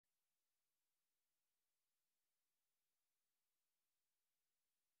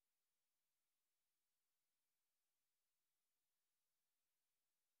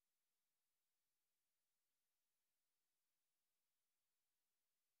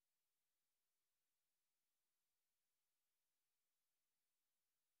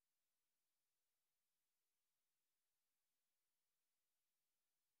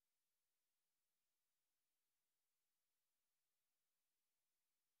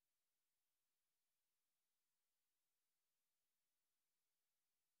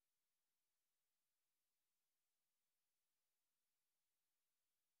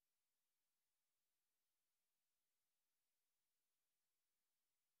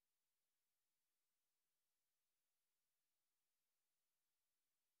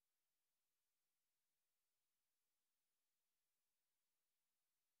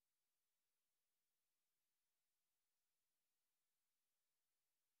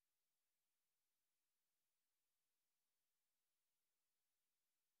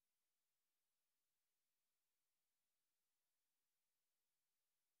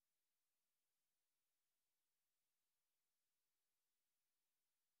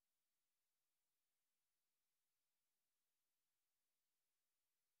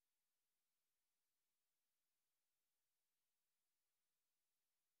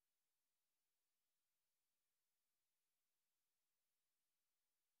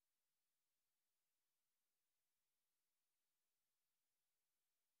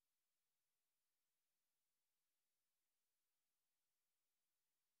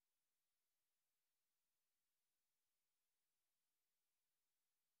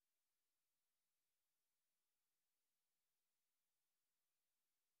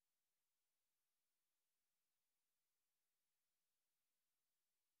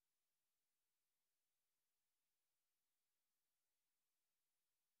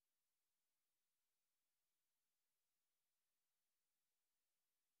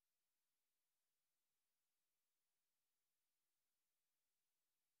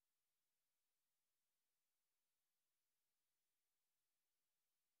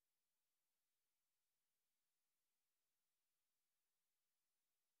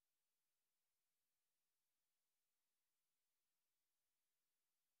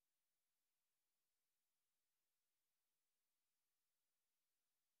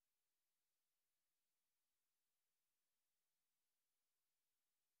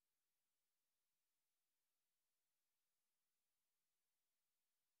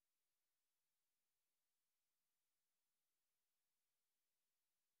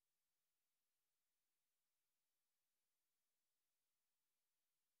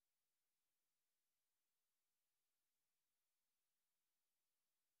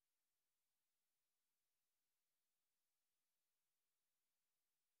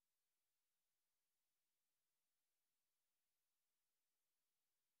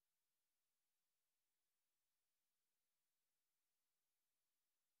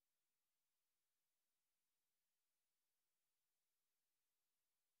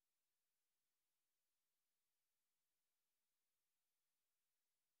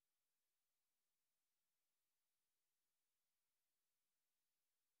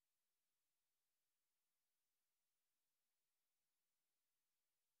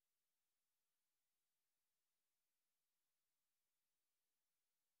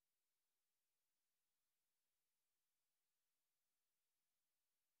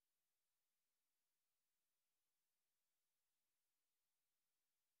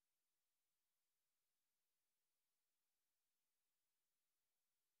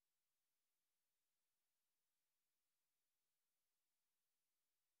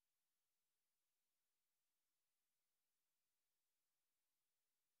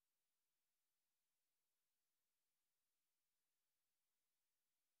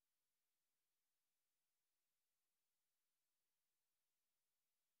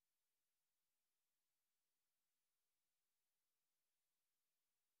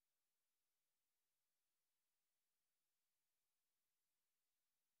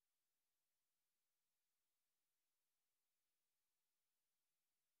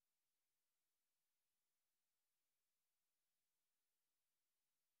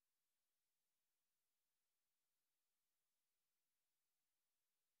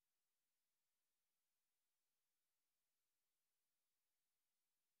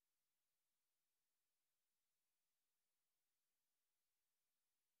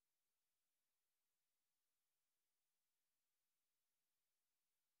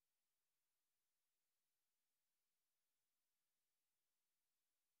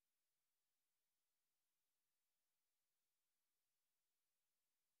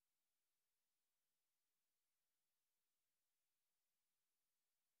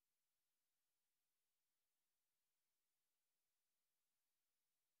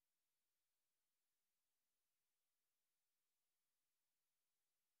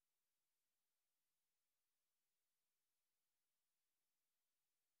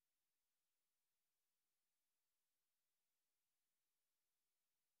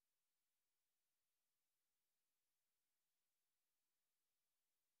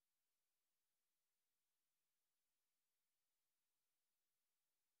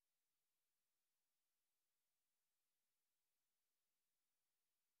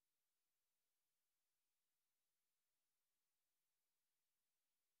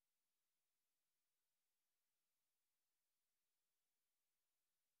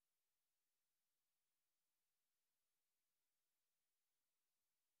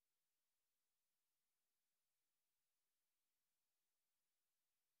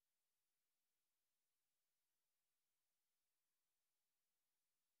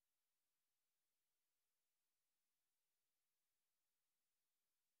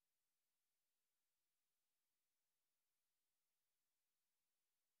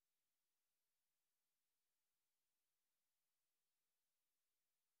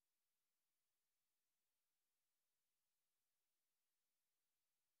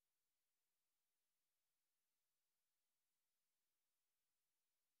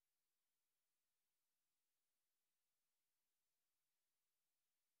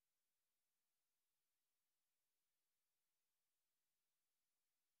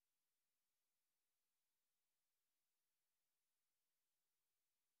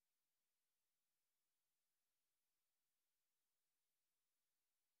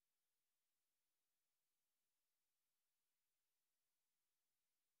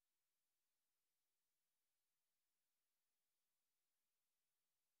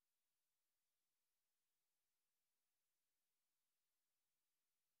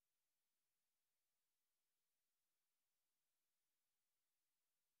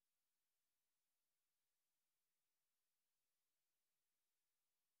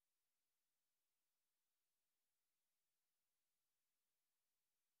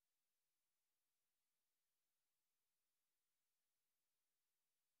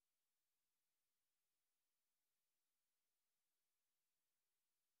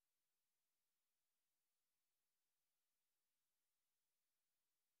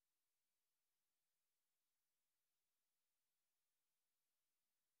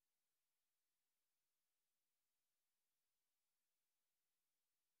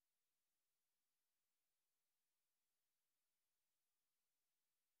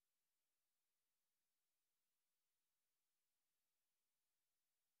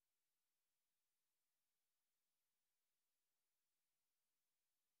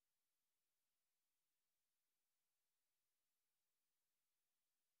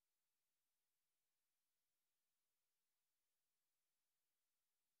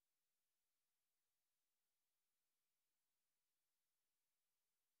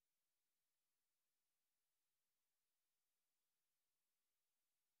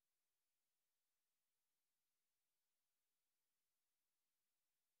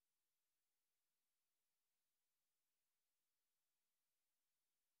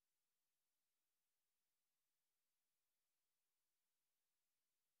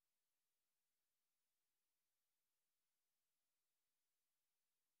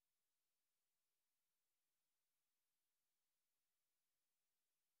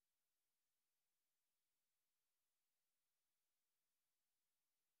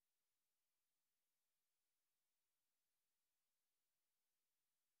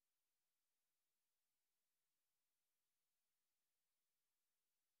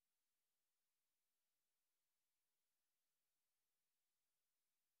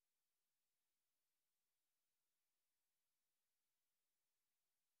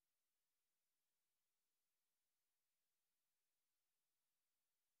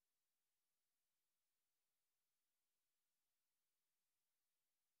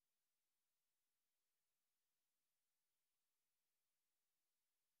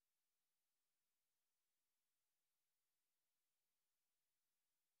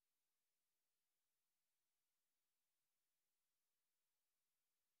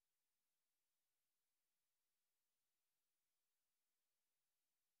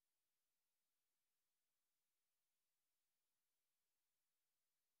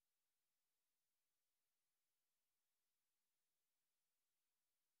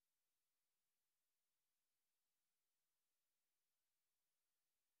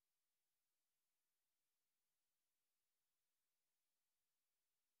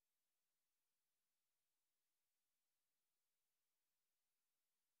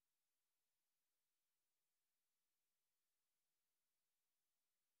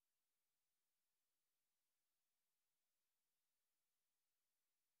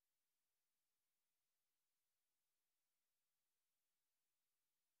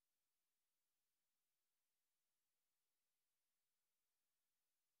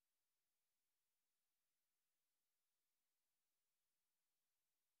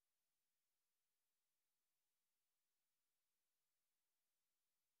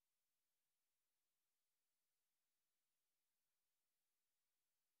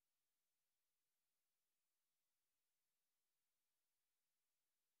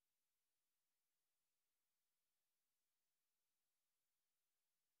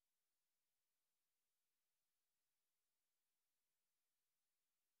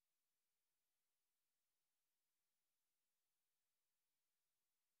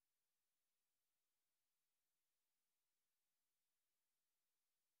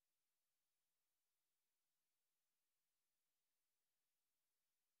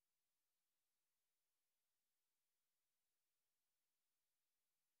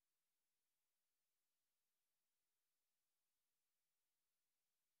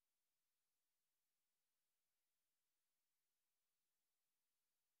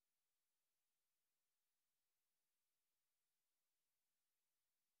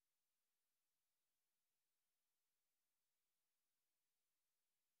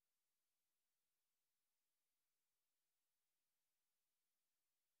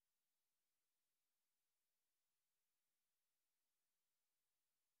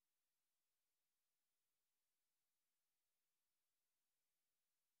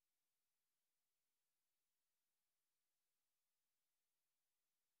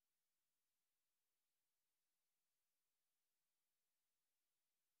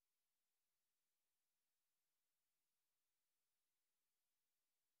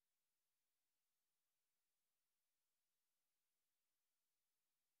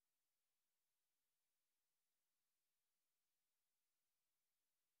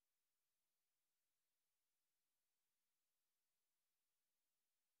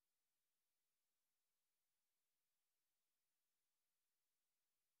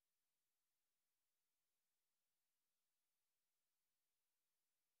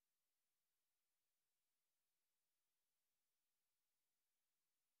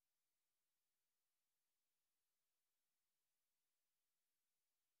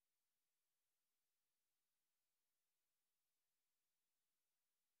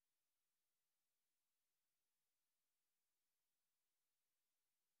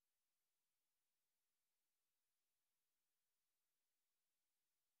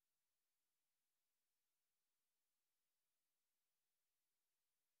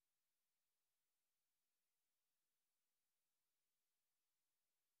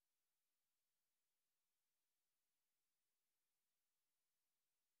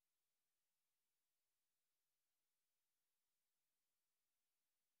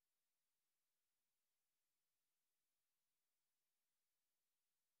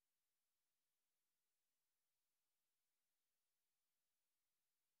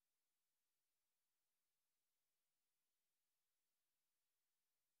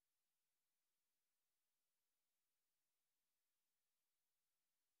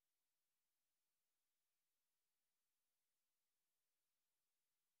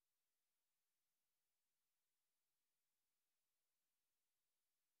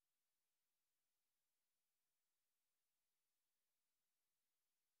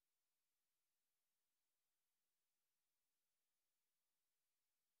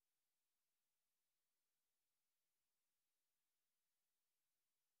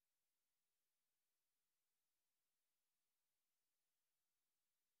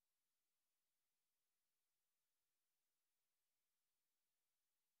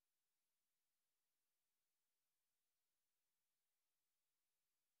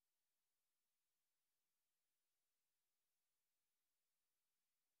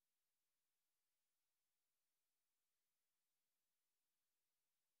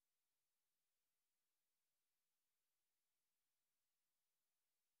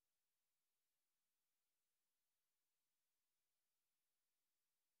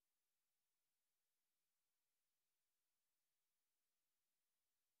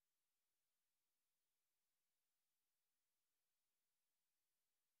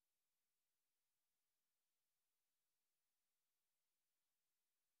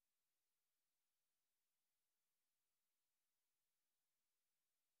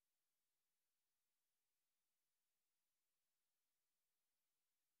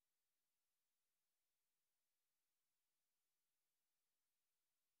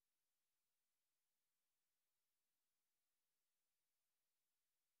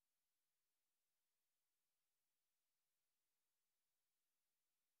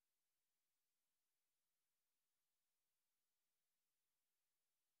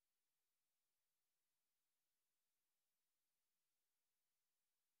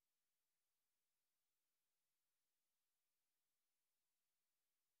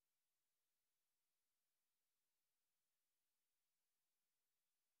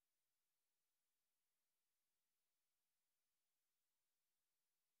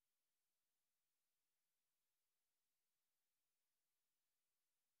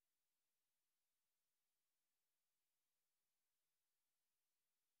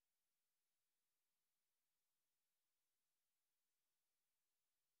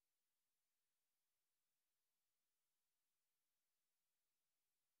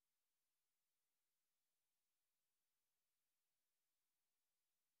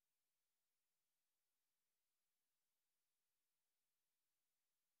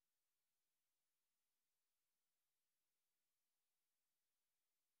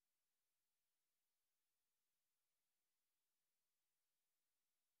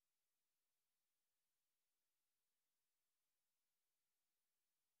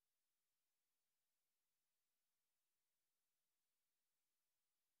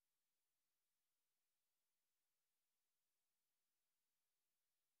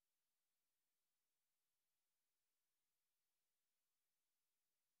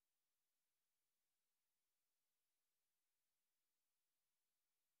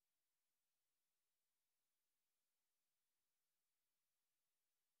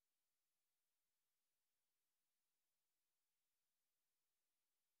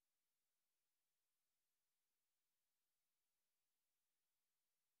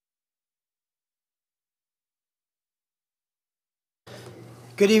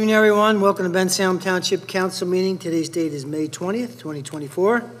Good evening, everyone. Welcome to Bensalem Township Council meeting. Today's date is May 20th,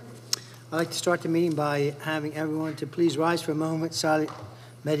 2024. I'd like to start the meeting by having everyone to please rise for a moment, silent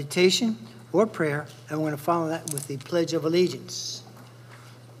meditation or prayer, and we're going to follow that with the Pledge of Allegiance.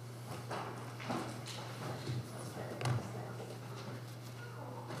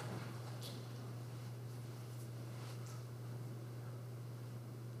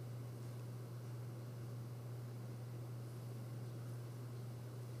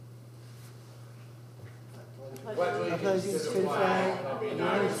 Allegiance to the flag of the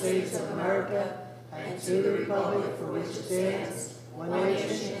United States of America and to the republic for which it stands, one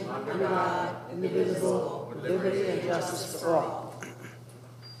nation, under God, indivisible, with liberty and justice for all.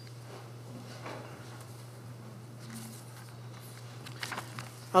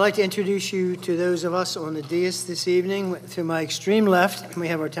 I'd like to introduce you to those of us on the dais this evening. To my extreme left, we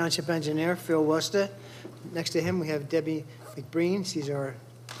have our Township Engineer, Phil Worcester. Next to him, we have Debbie McBreen. She's our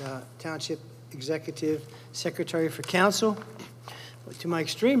Township Executive Secretary for Council. To my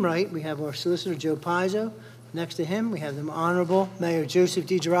extreme right, we have our Solicitor, Joe Pizzo. Next to him, we have the Honorable Mayor Joseph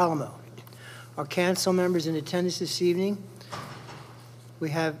DiGirolamo. Our council members in attendance this evening, we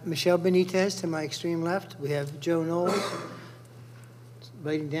have Michelle Benitez to my extreme left. We have Joe Knowles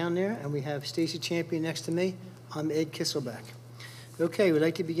waiting down there, and we have Stacy Champion next to me. I'm Ed Kisselbeck. Okay, we'd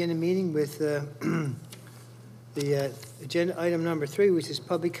like to begin the meeting with the agenda item number 3, which is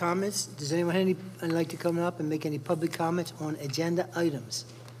public comments. Does anyone like to come up and make any public comments on agenda items?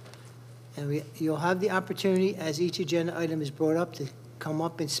 And you'll have the opportunity, as each agenda item is brought up, to come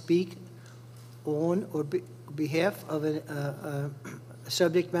up and speak on or behalf of a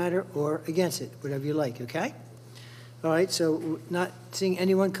subject matter or against it, whatever you like, okay? All right, so not seeing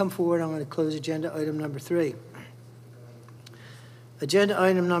anyone come forward, I'm going to close agenda item number 3. Agenda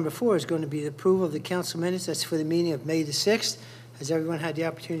item number 4 is going to be the approval of the council minutes. That's for the meeting of May the 6th. Has everyone had the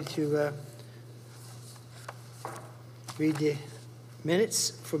opportunity to read the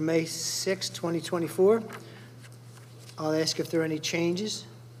minutes for May 6, 2024? I'll ask if there are any changes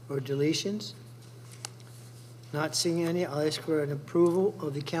or deletions. Not seeing any, I'll ask for an approval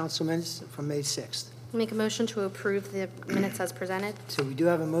of the council minutes for May 6th. Make a motion to approve the minutes as presented. So we do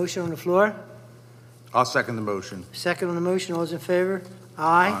have a motion on the floor. I'll second the motion. Second on the motion. All those in favor?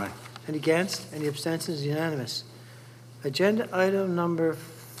 Aye. Aye. And against? Any abstentions? Unanimous. Agenda item number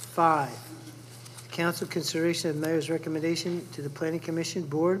 5. Council consideration of mayor's recommendation to the Planning Commission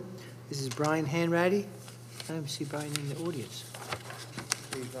Board. This is Brian Hanratty. I don't see Brian in the audience.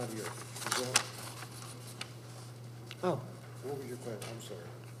 He's not here. Oh. What was your question? I'm sorry.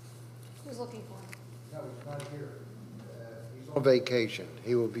 Who's looking for him? No, he's not here. He's on vacation.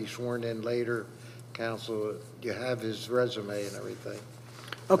 He will be sworn in later. Council, you have his resume and everything.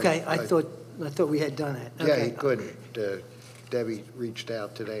 Okay, I thought we had done it. Okay. Yeah, he couldn't. Debbie reached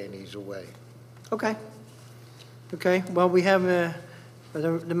out today and he's away. Okay. Okay, well, we have the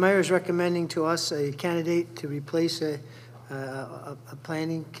mayor's recommending to us a candidate to replace a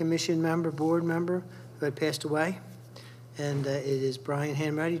planning commission member, board member who had passed away. And it is Brian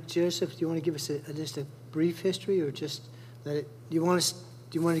Hanratty. Joseph, do you want to give us just a brief history, or just let it? Do you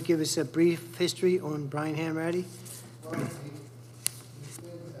want to give us a brief history on Brian Hanratty? He's been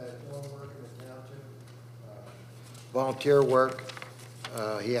doing work in the township, volunteer work.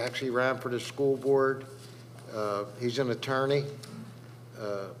 He actually ran for the school board. He's an attorney,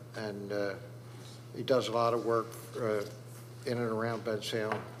 and he does a lot of work in and around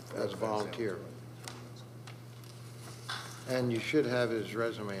Bensalem as a volunteer. And you should have his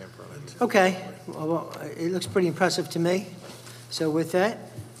resume in front of you. Okay. Well, it looks pretty impressive to me. So with that,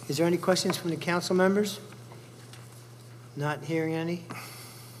 is there any questions from the council members? Not hearing any.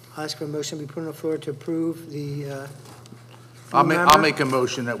 I'll ask for a motion to be put on the floor to approve the I'll make a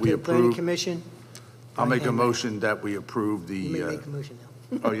motion that we the Planning approve. Commission. I'll make a motion that we approve the. Let me make a motion now.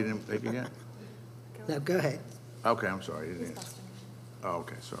 Oh, you didn't make it yet? No, go ahead. Okay, I'm sorry. You didn't. Oh,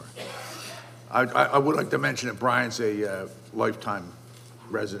 okay, sorry. I would like to mention that Brian's a lifetime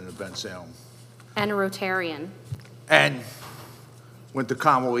resident of Bensalem. And a Rotarian. And went to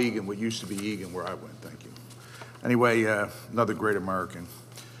Conwell Egan, what used to be Egan, where I went, thank you. Anyway, another great American.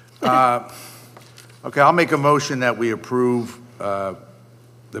 Okay, I'll make a motion that we approve the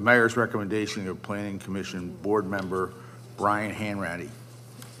mayor's recommendation of Planning Commission Board Member Brian Hanratty.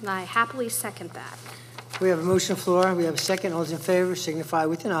 And I happily second that. We have a motion on the floor. We have a second. All those in favor signify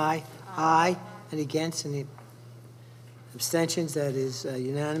with an aye. Aye. And against? Any abstentions? That is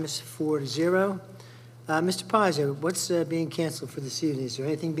unanimous, 4-0. Mr. Pizzo, what's being canceled for this evening? Is there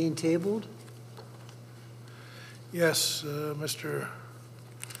anything being tabled? Yes, Mr.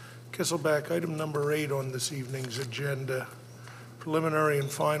 Kisselback, item number 8 on this evening's agenda, preliminary and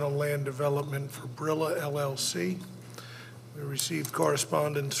final land development for Brilla LLC. We received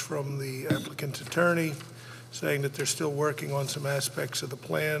correspondence from the applicant's attorney saying that they're still working on some aspects of the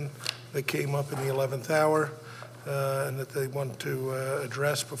plan that came up in the 11th hour and that they want to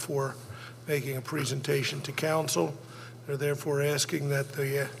address before making a presentation to council. They're therefore asking that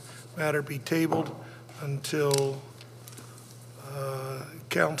the matter be tabled until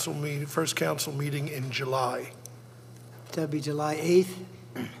first council meeting in July. That'll be July 8th.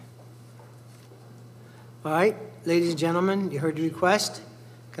 All right, ladies and gentlemen, you heard the request.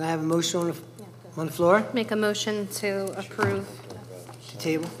 Can I have a motion on the floor? Make a motion to approve The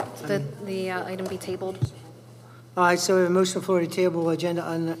table? the item be tabled. All right, so we have a motion on the floor to table agenda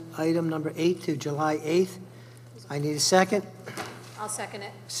on item number 8 to July 8th. I need a second. I'll second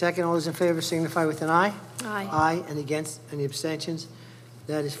it. Second, all those in favor signify with an aye. Aye. Aye, and against, any abstentions?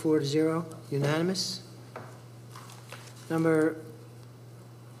 That is 4-0, unanimous. Number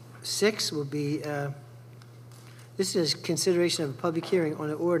 6 will be, this is consideration of a public hearing on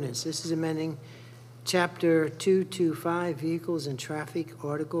an ordinance. This is amending Chapter 225, Vehicles and Traffic,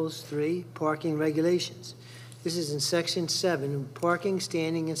 Articles 3, Parking Regulations. This is in Section 7, Parking,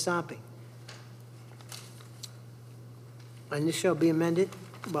 Standing, and Stopping. And this shall be amended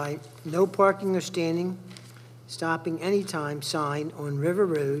by no parking or standing, stopping anytime sign on River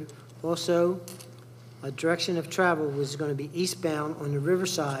Road. Also, a direction of travel was going to be eastbound on the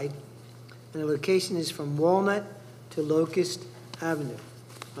riverside, and the location is from Walnut to Locust Avenue.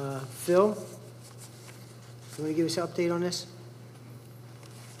 Phil, you want to give us an update on this?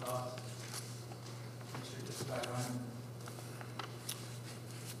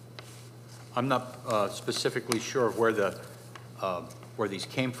 I'm not specifically sure of where these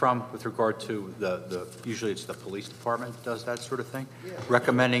came from with regard to usually it's the police department does that sort of thing,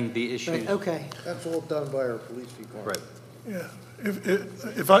 recommending the issues. Right, okay. That's all done by our police department. Right. Yeah.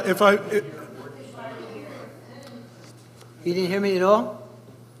 If I You didn't hear me at all?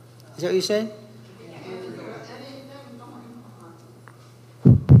 Is that what you said?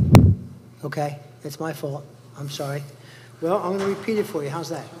 Okay, that's my fault. I'm sorry. Well, I'm going to repeat it for you. How's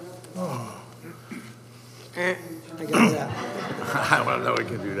that? I got that. I don't know we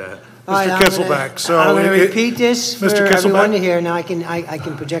can do that. All right, Mr. I'm gonna- Kisselback, so I'm going to it- repeat this for Mr. everyone to Kisselback? hear. Now I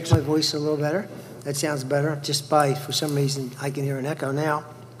can project my voice a little better. That sounds better. Just for some reason, I can hear an echo now.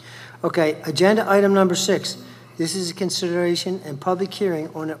 Okay, agenda item number 6. This is a consideration and public hearing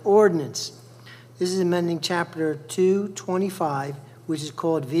on an ordinance. This is amending Chapter 225, which is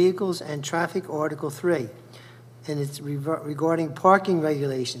called Vehicles and Traffic, Article 3, and it's regarding parking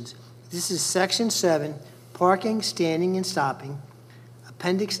regulations. This is Section 7, Parking, Standing, and Stopping.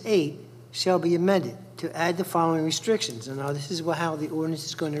 Appendix 8 shall be amended to add the following restrictions. And now this is how the ordinance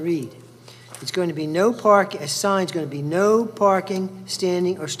is going to read. It's going to be a sign's going to be no parking,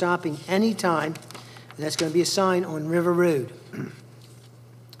 standing, or stopping anytime, and that's going to be a sign on River Road.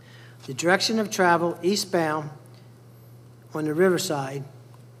 The direction of travel eastbound on the riverside,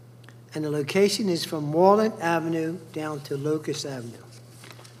 and the location is from Walnut Avenue down to Locust Avenue.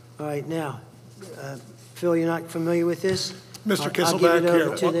 All right, now, Phil, you're not familiar with this? Mr. I'll give it Kisselback,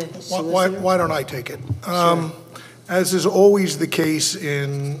 over to the here, solicitor. why don't I take it? Sure. As is always the case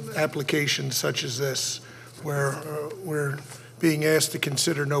in applications such as this, where we're being asked to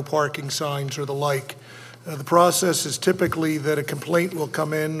consider no parking signs or the like, the process is typically that a complaint will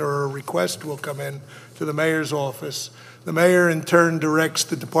come in or a request will come in to the mayor's office. The mayor, in turn, directs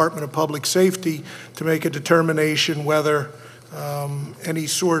the Department of Public Safety to make a determination whether any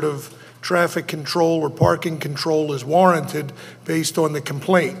sort of traffic control or parking control is warranted based on the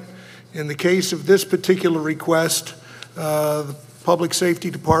complaint. In the case of this particular request, the Public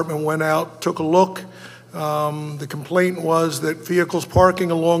Safety Department went out, took a look. The complaint was that vehicles parking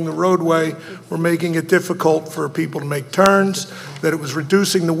along the roadway were making it difficult for people to make turns, that it was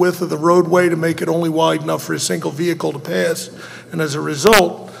reducing the width of the roadway to make it only wide enough for a single vehicle to pass. And as a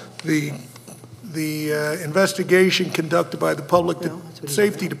result, the investigation conducted by the Public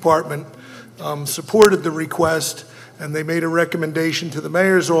Safety Department supported the request, and they made a recommendation to the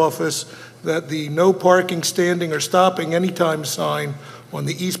mayor's office that the no parking, standing, or stopping anytime sign on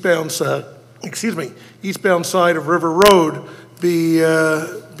the eastbound side of River Road be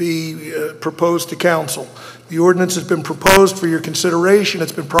proposed to council. The ordinance has been proposed for your consideration.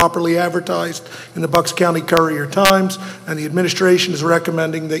 It's been properly advertised in the Bucks County Courier-Times, and the administration is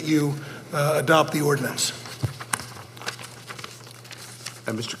recommending that you adopt the ordinance.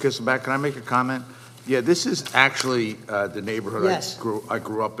 And Mr. Kisselback, can I make a comment? Yeah, this is actually the neighborhood Yes. I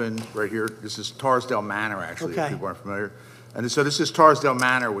grew up in right here. This is Tarsdale Manor, actually, Okay. if people aren't familiar. And so this is Tarsdale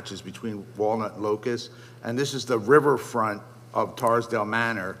Manor, which is between Walnut and Locust. And this is the riverfront of Tarsdale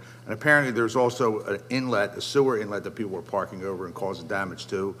Manor. And apparently, there's also an inlet, a sewer inlet that people are parking over and causing damage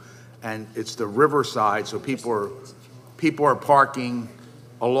to. And it's the riverside, so people are parking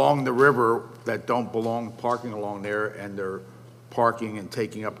along the river that don't belong parking along there, and they're parking and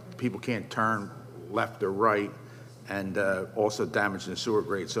taking up, people can't turn left or right, and also damaging the sewer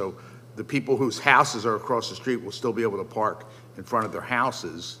grate. So the people whose houses are across the street will still be able to park in front of their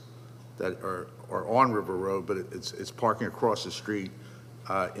houses that are on River Road, but it's parking across the street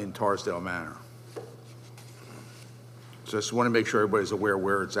in Tarsdale Manor. So just want to make sure everybody's aware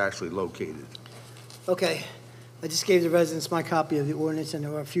where it's actually located. Okay, I just gave the residents my copy of the ordinance, and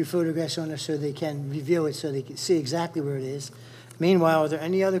there are a few photographs on there so they can review it, so they can see exactly where it is. Meanwhile, are there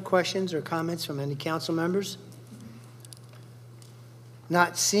any other questions or comments from any council members?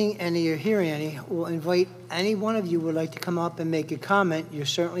 Not seeing any or hearing any, we'll invite any one of you who would like to come up and make a comment. You're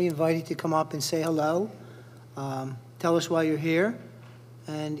certainly invited to come up and say hello. Tell us why you're here,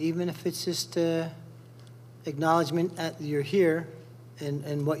 and even if it's just acknowledgement that you're here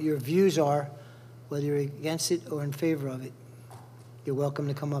and what your views are, whether you're against it or in favor of it, you're welcome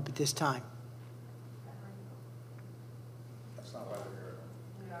to come up at this time. That's not why we're here.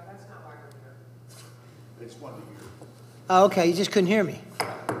 No, that's not why we're here. They just wanted to hear. Oh, okay, you just couldn't hear me.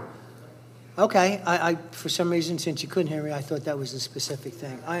 Okay, I for some reason, since you couldn't hear me, I thought that was a specific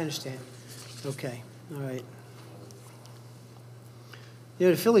thing. I understand. Okay, all right. You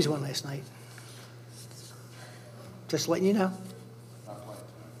know, the Phillies won last night. Just letting you know.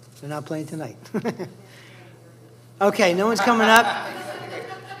 They're not playing tonight. Okay, no one's coming up.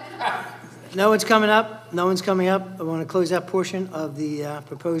 No one's coming up. No one's coming up. I want to close that portion of the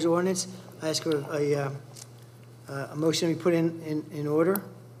proposed ordinance. I ask for a motion to be put in order.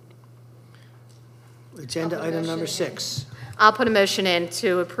 Agenda item number 6. I'll put a motion in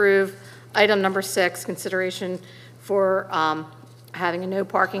to approve item number 6, consideration for having a no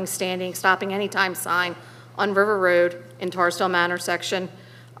parking, standing, stopping anytime sign on River Road in Tarsdale Manor section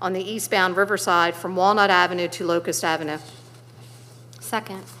on the eastbound Riverside from Walnut Avenue to Locust Avenue.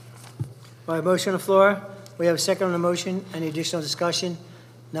 Second. All right, motion on the floor. We have a second on the motion. Any additional discussion?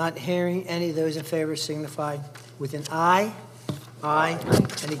 Not hearing any. Those in favor signify with an aye. Aye.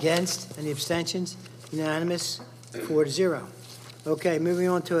 And against? Any abstentions? Unanimous, 4-0. Okay, moving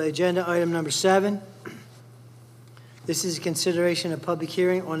on to agenda item number 7. This is consideration of public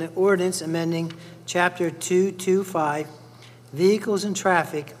hearing on an ordinance amending Chapter 225, Vehicles and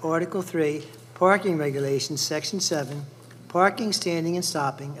Traffic, Article 3, Parking Regulations, Section 7, Parking, Standing, and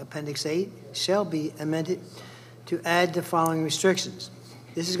Stopping, Appendix 8, shall be amended to add the following restrictions.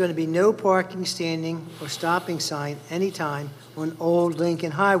 This is going to be no parking, standing, or stopping sign anytime on Old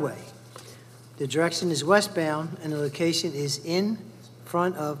Lincoln Highway. The direction is westbound, and the location is in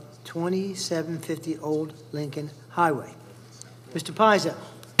front of 2750 Old Lincoln Highway. Mr. Pizzo.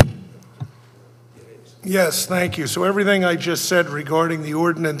 Yes, thank you. So everything I just said regarding the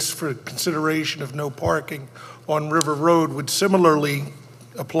ordinance for consideration of no parking on River Road would similarly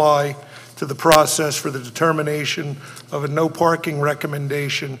apply to the process for the determination of a no parking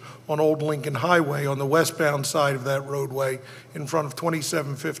recommendation on Old Lincoln Highway on the westbound side of that roadway in front of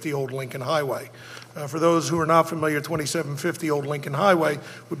 2750 Old Lincoln Highway. For those who are not familiar, 2750 Old Lincoln Highway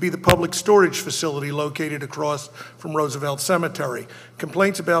would be the public storage facility located across from Roosevelt Cemetery.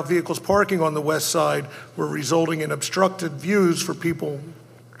 Complaints about vehicles parking on the west side were resulting in obstructed views for people,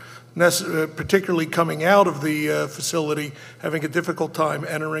 particularly coming out of the facility, having a difficult time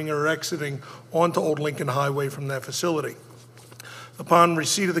entering or exiting onto Old Lincoln Highway from that facility. Upon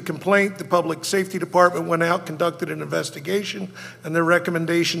receipt of the complaint, the Public Safety Department went out, conducted an investigation, and their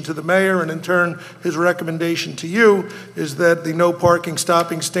recommendation to the mayor, and in turn, his recommendation to you, is that the no parking,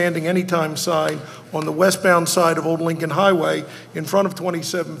 stopping, standing anytime sign on the westbound side of Old Lincoln Highway in front of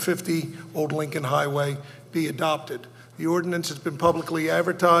 2750 Old Lincoln Highway be adopted. The ordinance has been publicly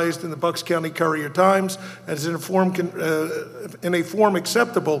advertised in the Bucks County Courier-Times and is in a form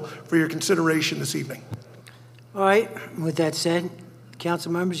acceptable for your consideration this evening. All right, with that said,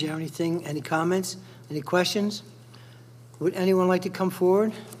 council members, you have anything, any comments, any questions? Would anyone like to come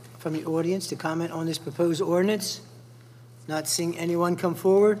forward from the audience to comment on this proposed ordinance? Not seeing anyone come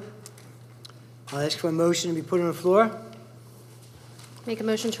forward. I'll ask for a motion to be put on the floor. Make a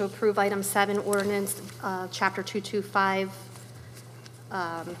motion to approve item 7, ordinance, Chapter 225,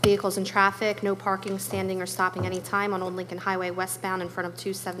 Vehicles and Traffic, no parking, standing, or stopping anytime on Old Lincoln Highway westbound in front of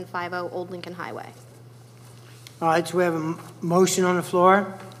 2750 Old Lincoln Highway. All right, so we have a motion on the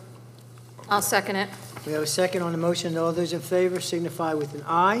floor. I'll second it. We have a second on the motion. All those in favor signify with an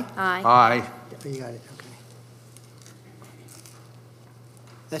aye. Aye. Aye. Oh, you got it, okay.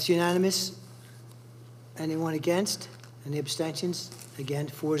 That's unanimous. Anyone against? Any abstentions? Again,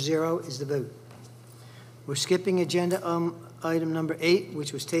 4-0 is the vote. We're skipping agenda item number 8,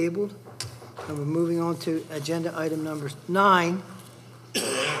 which was tabled, and we're moving on to agenda item number 9.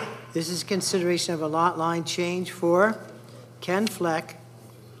 This is consideration of a lot line change for Ken Fleck,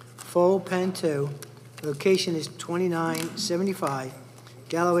 Full Pen 2. Location is 2975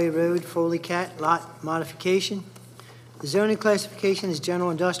 Galloway Road, Foley Cat, lot modification. The zoning classification is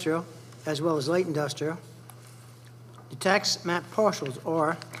general industrial as well as light industrial. The tax map parcels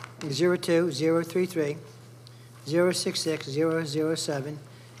are 02033, 066, 007,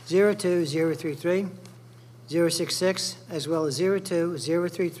 02033, 066, as well as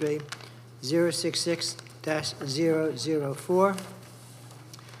 02033, 066-004.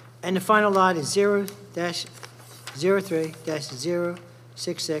 And the final lot is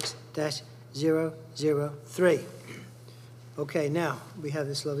 0-03-066-003. Okay, now, we have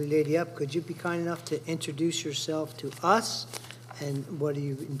this lovely lady up. Could you be kind enough to introduce yourself to us, and what are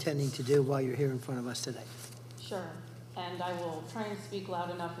you intending to do while you're here in front of us today? Sure, and I will try and speak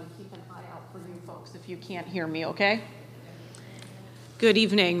loud enough and keep an eye out for you folks if you can't hear me, okay? Good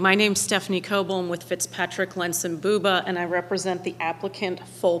evening. My name's Stephanie Coble. I'm with Fitzpatrick, Lentz & Buba, and I represent the applicant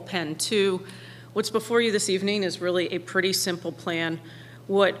Full Pen 2. What's before you this evening is really a pretty simple plan.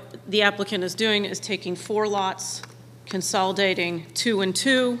 What the applicant is doing is taking 4 lots, consolidating 2 and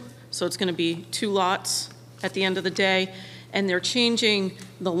 2, so it's going to be 2 lots at the end of the day, and they're changing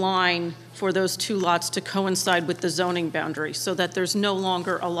the line for those 2 lots to coincide with the zoning boundary so that there's no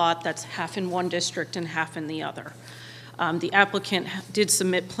longer a lot that's half in one district and half in the other. The applicant did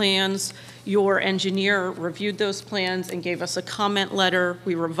submit plans. Your engineer reviewed those plans and gave us a comment letter.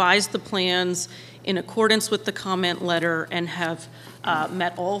 We revised the plans in accordance with the comment letter and have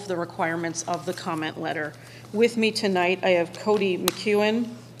met all of the requirements of the comment letter. With me tonight, I have Cody McEwen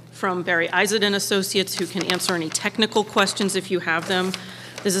from Barry Izard & Associates, who can answer any technical questions if you have them.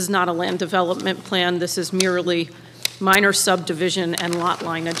 This is not a land development plan. This is merely minor subdivision and lot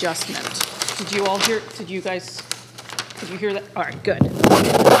line adjustment. Did you all hear, did you hear that? All right, good.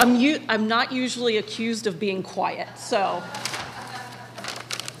 I'm not usually accused of being quiet, so.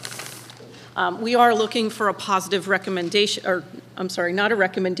 We are looking for a positive recommendation, or I'm sorry, not a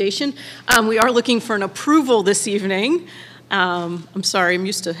recommendation. We are looking for an approval this evening. I'm sorry, I'm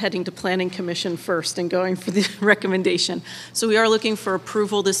used to heading to Planning Commission first and going for the recommendation. So we are looking for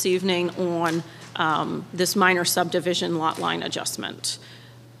approval this evening on this minor subdivision lot line adjustment.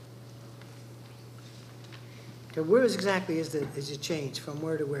 Okay, where exactly is the change, from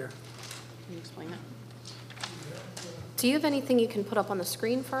where to where? Can you explain that? Do you have anything you can put up on the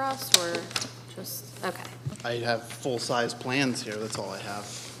screen for us, or just, okay. I have full-size plans here, that's all I have.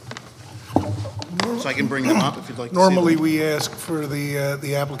 So I can bring them up if you'd like to see them. Normally, we ask for the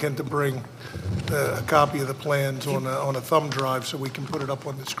applicant to bring a copy of the plans on a thumb drive so we can put it up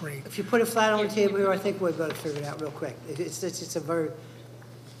on the screen. If you put it flat on the table here, I think we'll be able to figure it out real quick. It's a very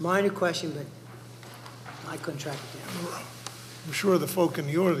minor question, but I couldn't track it down. I'm sure the folk in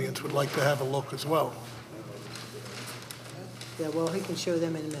the audience would like to have a look as well. Yeah, well, he can show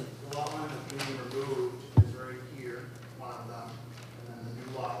them in a minute. The lot line that's being removed is right here, one of them, and then the new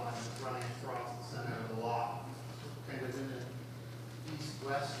lot line is running across the center of the lot, kind of in an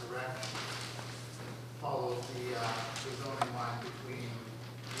east-west direction. Follows the zoning line between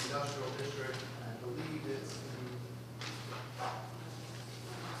the industrial district and I believe it's in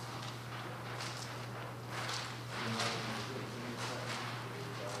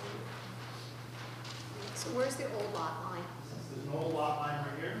So where's the old lot line? There's an old lot line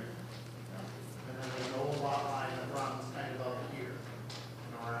right here, and then there's an old lot line that runs kind of up here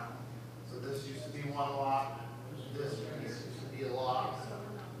and around. So this used to be one lot, this piece used to be a lot.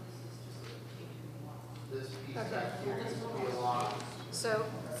 This piece back here used to be a lot. So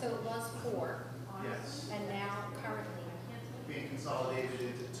it was 4, Yes, and now currently. being consolidated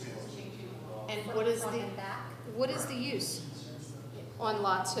into 2. And what is the use on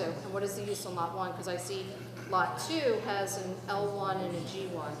lot 2? And what is the use on lot 1? Because I see lot 2 has an L1 and a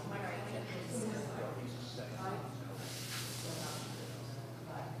G1.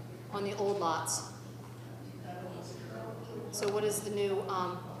 On the old lots. So what is the new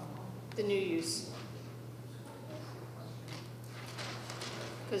use?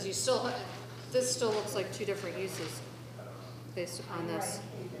 Because you still, this still looks like 2 different uses based upon this.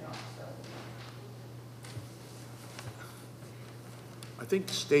 I think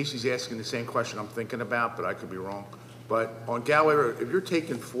Stacy's asking the same question I'm thinking about, but I could be wrong. But on Galloway Road, if you're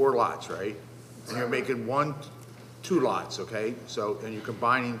taking 4 lots, right, and you're making 2 lots, okay? So, and you're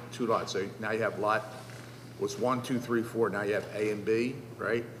combining 2 lots, so now you have lot, what's 1, 2, 3, 4, now you have A and B,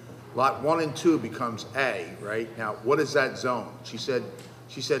 right? Lot 1 and 2 becomes A, right? Now, what is that zone? She said,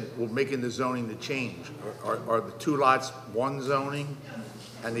 we're making the zoning to change. Are the 2 lots one zoning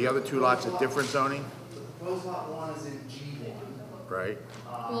and the other 2 lots a different zoning? The proposed lot 1 is in G1. Right?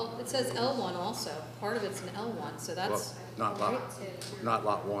 Well, it says L1 also. Part of it's an L1, so Well, that's, not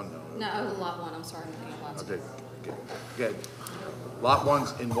lot 1 though. no, lot 1, I'm sorry, I'm looking at lot 2. Okay, good. Lot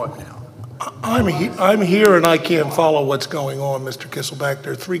 1's in what now? I'm here and I can't follow what's going on, Mr. Kisselback.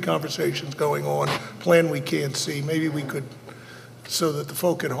 There are 3 conversations going on, plan we can't see. Maybe we could, so that the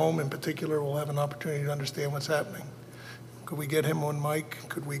folk at home in particular will have an opportunity to understand what's happening. Could we get him on mic?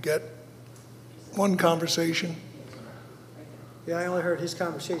 Could we get one conversation? Yeah, I only heard his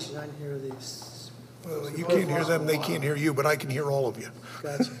conversation, I didn't hear these. Well, you can't hear them, they can't hear you, but I can hear all of you.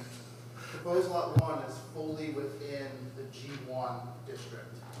 Gotcha. Proposed lot 1 is fully within the G1 district.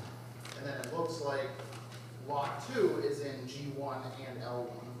 And then it looks like lot 2 is in G1 and L1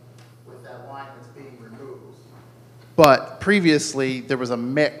 with that line that's being removed. But previously, there was a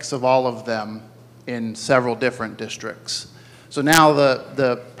mix of all of them in several different districts. So now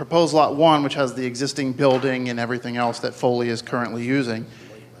the proposed lot 1, which has the existing building and everything else that Foley is currently using,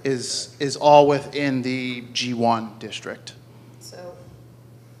 is all within the G1 district. So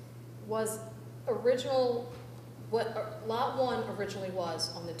was original, what lot 1 originally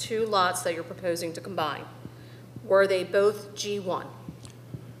was on the 2 lots that you're proposing to combine, were they both G1?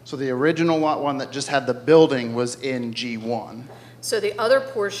 So the original lot 1 that just had the building was in G1, So the other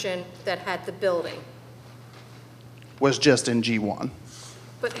portion that had the building, was just in G1.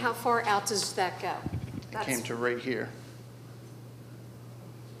 but how far out does that go? It came to right here.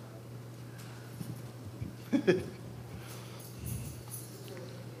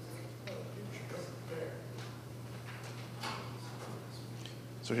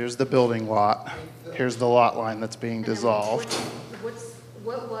 So here's the building lot. Here's the lot line that's being And then dissolved.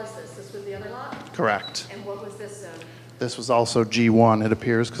 What was this? This was the other lot? Correct. And what was this zone? This was also G1, it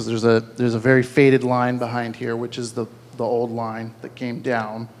appears, because there's a very faded line behind here, which is the old line that came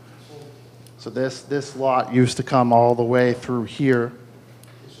down. So this lot used to come all the way through here,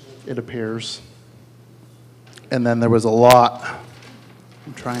 it appears. And then there was a lot,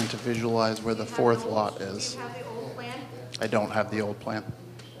 I'm trying to visualize where the 4th lot is. Do you have the old plan? I don't have the old plan.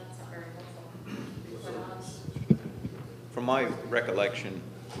 That's very helpful. From my recollection,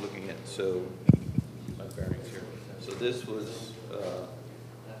 looking at, my bearings here, so this was,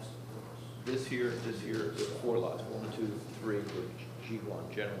 this here, there's 4 lots, 1, 2, 3 were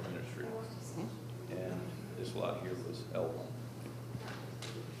G1, general industry. And this lot here was L1.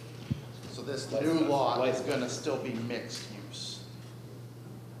 So this new lot is going to still be mixed use.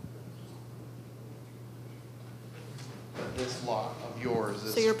 But this lot of yours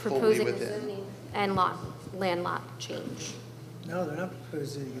is So you're fully proposing a within. zoning and land lot change? No, they're not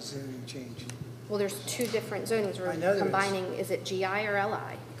proposing a zoning change. Well, there's 2 different zonings. I know We're there is. combining, is it GI or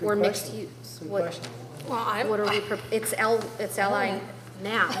LI? Good Or mixed question. use? Good What- question. Well, I What are we, it's LI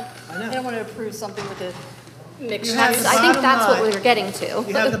now. I know. don't want to approve something with a mixed. You have That's, the I think bottom that's what line. we're getting to.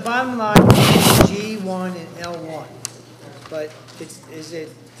 You have the bottom line, G1 and L1, but is it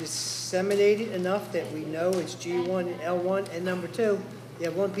disseminated enough that we know it's G1 and L1? And number 2, you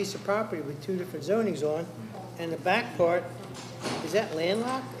have one piece of property with 2 different zonings on, and the back part, is that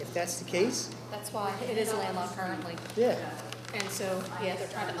landlocked, if that's the case? That's why it is landlocked currently. Yeah. And so, yeah, they're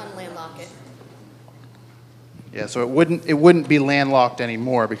trying to unlandlock it. Yeah, so it wouldn't be landlocked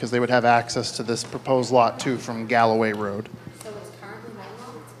anymore because they would have access to this proposed lot 2 from Galloway Road. So it's currently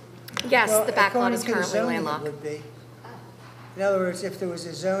landlocked? Yes, Well, the back lot is according to the currently zoning, it landlocked. would be. In other words, if there was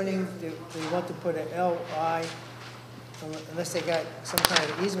a zoning, they want to put an LI, unless they got some kind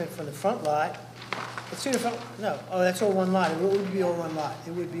of easement from the front lot. It's 2 different, no, oh, that's all one lot. It would be all one lot.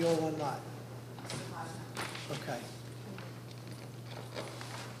 It would be all one lot. Okay.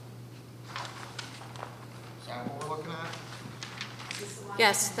 Is that what we're looking at?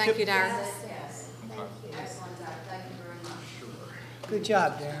 Yes, thank you, Darren. Good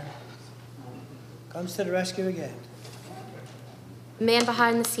job, Darren. Comes to the rescue again. Man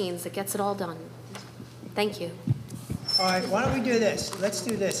behind the scenes that gets it all done. Thank you. All right, why don't we do this? Let's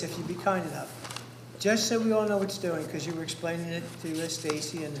do this, if you'd be kind enough. Just so we all know what it's doing, because you were explaining it to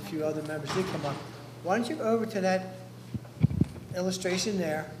Stacy and a few other members did come up. Why don't you go over to that illustration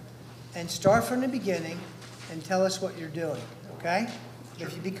there and start from the beginning and tell us what you're doing, okay?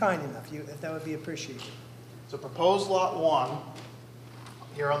 If you'd be kind enough, if that would be appreciated. So proposed lot 1,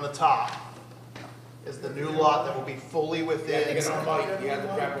 here on the top, is the new lot that will be fully within. You have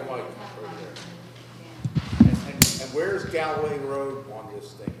to grab a mic right there. And where's Galloway Road on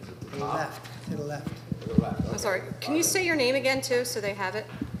this thing? Is it To the left, to the left. To the left? I'm sorry, can you say your name again, too, so they have it?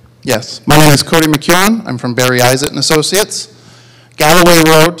 Yes, my name is Cody McEwen. I'm from Barry Isaac and Associates. Galloway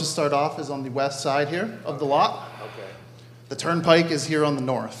Road, to start off, is on the west side here of the lot. Okay, The turnpike is here on the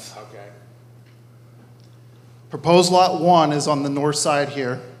north. okay. Proposed Lot 1 is on the north side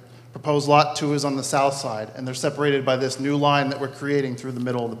here. Proposed Lot 2 is on the south side, and they're separated by this new line that we're creating through the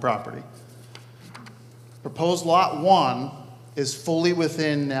middle of the property. Proposed Lot 1 is fully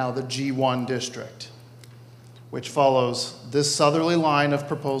within now the G1 district, which follows this southerly line of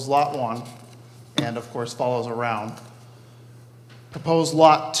proposed Lot 1, and of course follows around. Proposed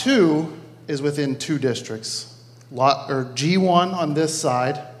Lot 2 is within 2 districts. G1 on this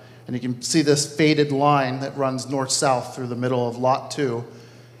side, and you can see this faded line that runs north-south through the middle of Lot 2,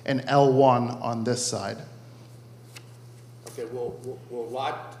 and L1 on this side. Okay, will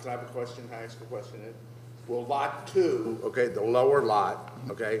lot, can I have a question, can I ask a question? Will lot 2, okay, the lower lot,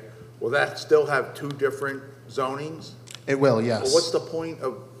 okay, will that still have 2 different zonings? It will, yes. Well, what's the point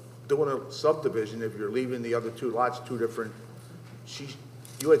of doing a subdivision if you're leaving the other 2 lots 2 different?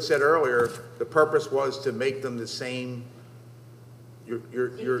 You had said earlier, the purpose was to make them the same, It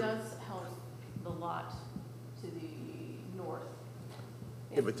does help the lot to the north.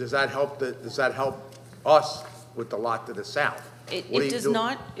 yeah, but does that help us with the lot to the south? It What do you does do?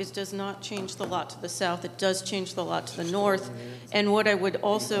 not, change the lot to the south. It does change the lot to the north. And what I would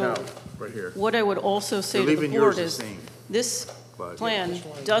also, No, right here. what I would also say You're to the leaving yours board the is, same. this But- plan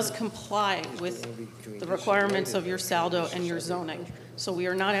does comply with the requirements of your saldo and your zoning. So we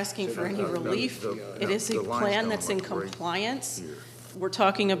are not asking for any relief. It is a the line's plan going that's in like right compliance. here. We're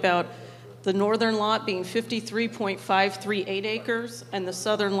talking about the northern lot being 53.538 acres and the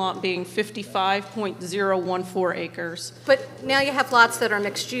southern lot being 55.014 acres. But now you have lots that are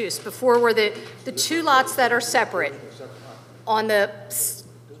mixed use. Before were the 2 lots that are separate on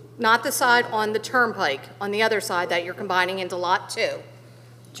not the side on the turnpike, on the other side that you're combining into Lot 2.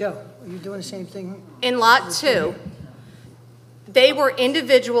 Joe, are you doing the same thing? In Lot 2, they were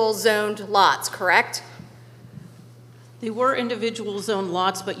individual zoned lots, correct? They were individual zone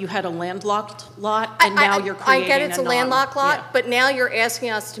lots, but you had a landlocked lot, and now you're creating I get it's a non- landlocked lot, yeah. but now you're asking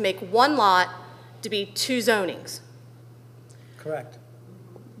us to make 1 lot to be 2 zonings. Correct.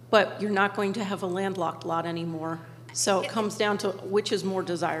 But you're not going to have a landlocked lot anymore. So it comes down to which is more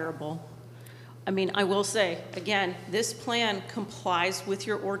desirable. I mean, I will say, again, this plan complies with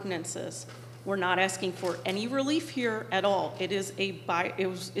your ordinances. We're not asking for any relief here at all. It is a by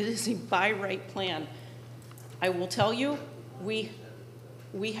right plan. I will tell you, we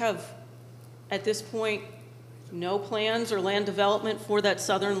have, at this point, no plans or land development for that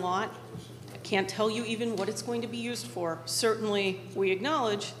southern lot. I can't tell you even what it's going to be used for. Certainly, we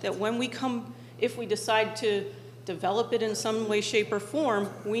acknowledge that when we come, if we decide to develop it in some way, shape, or form,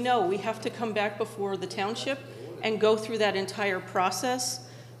 we know we have to come back before the township and go through that entire process.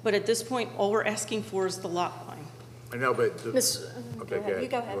 But at this point, all we're asking for is the lot line. I know, but. Go ahead. You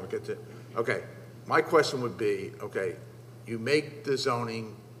go ahead. wanna get to- Okay, my question would be, okay, you make the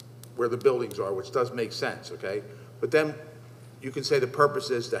zoning where the buildings are, which does make sense, okay? But then you can say the purpose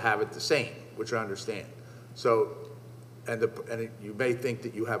is to have it the same, which I understand. So, and you may think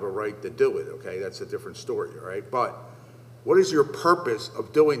that you have a right to do it, okay? That's a different story, all right? But what is your purpose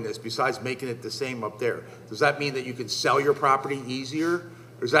of doing this besides making it the same up there? Does that mean that you can sell your property easier?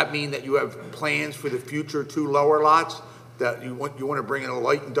 Does that mean that you have plans for the future 2 lower lots, that you want to bring in a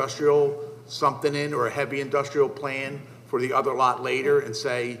light industrial something in, or a heavy industrial plan for the other lot later, and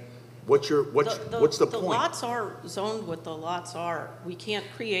say, what's the point? The lots are zoned what the lots are. We can't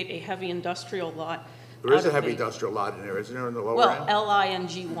create a heavy industrial lot. There is out a of heavy industrial lot in there, isn't there, in the lower Well, end? LI and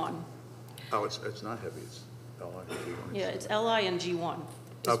G1. Oh, it's not heavy, it's LI. Yeah, it's LI and G1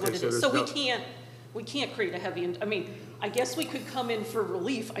 is Okay, what it so is. there's So no- we can't create a heavy, I mean, I guess we could come in for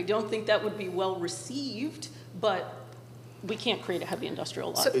relief. I don't think that would be well received, but we can't create a heavy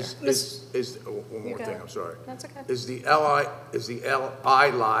industrial lot. One more go thing, ahead. I'm sorry. That's okay. Is the LI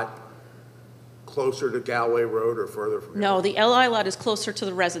lot closer to Galway Road or further from? No, the LI lot is closer to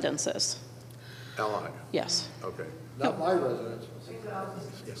the residences. LI, Yes. okay. Not my residence.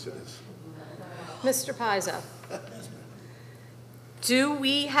 Yes, it is. Mr. Pizzo, do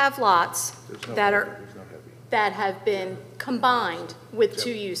we have lots that have been combined with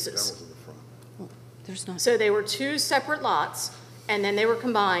 2 uses? There's not. So they were 2 separate lots, and then they were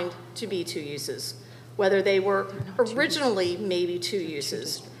combined to be 2 uses. Whether they were originally maybe 2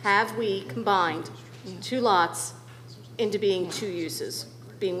 uses, have we combined 2 lots into being 2 uses,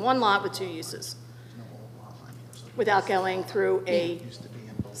 being 1 lot with 2 uses, without going through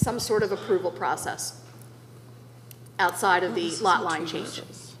some sort of approval process outside of the lot line change?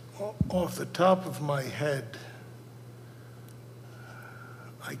 Off the top of my head,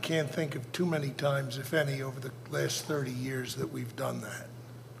 I can't think of too many times, if any, over the last 30 years that we've done that.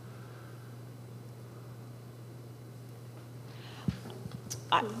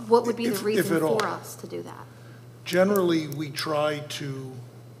 What would be the If reason at all. for us to do that? Generally, we try to,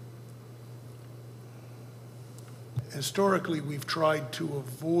 historically, we've tried to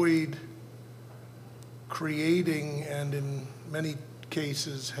avoid creating, and in many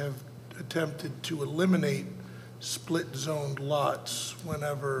cases have attempted to eliminate split-zoned lots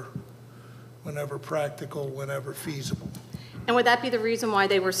whenever practical, whenever feasible. And would that be the reason why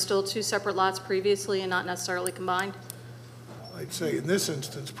they were still two separate lots previously and not necessarily combined? I'd say in this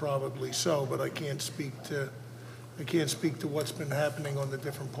instance, probably so, but I can't speak to what's been happening on the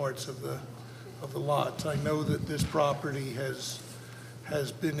different parts of the lots. I know that this property has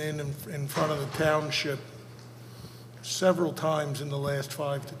been in front of the township several times in the last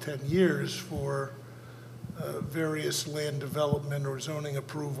 5 to 10 years for various land development or zoning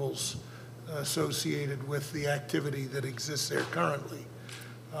approvals associated with the activity that exists there currently.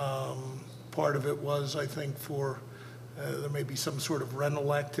 Part of it was, I think, for there may be some sort of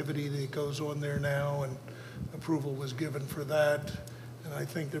rental activity that goes on there now, and approval was given for that. And I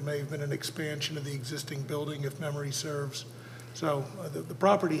think there may have been an expansion of the existing building, if memory serves. So the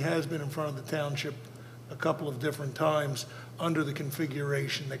property has been in front of the township a couple of different times under the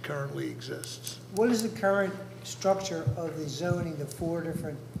configuration that currently exists. What is the current structure of the zoning, the 4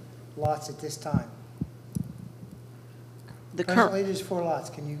 different lots at this time? Currently, there's 4 lots.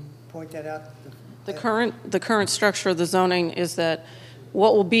 Can you point that out? The current structure of the zoning is that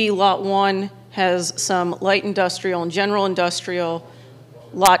what will be Lot 1 has some light industrial and general industrial.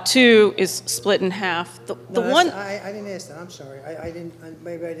 Lot 2 is split in half. I didn't ask that. I'm sorry.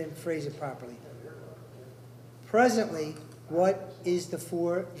 Maybe I didn't phrase it properly. Presently, what is the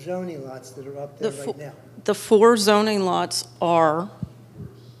 4 zoning lots that are up there right now? The 4 zoning lots are,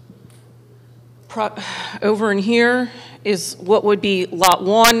 over in here is what would be Lot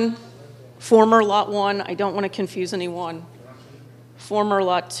 1, former Lot 1, I don't want to confuse anyone, former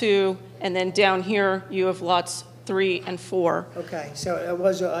Lot 2, and then down here you have lots 3 and 4. Okay, so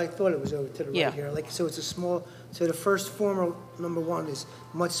I thought it was over to the right here. So it's a small, so the first former number 1 is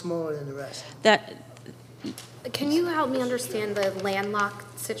much smaller than the rest. Can you help me understand the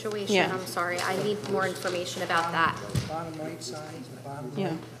landlocked situation? Yeah. I'm sorry, I need more information about that. Bottom right side, the bottom Yeah.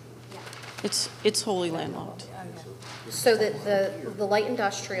 right. It's wholly landlocked. So the light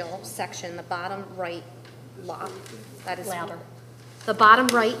industrial section, the bottom right lot, that is louder. The bottom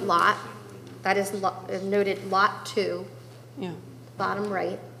right lot, that is noted Lot 2, Yeah. bottom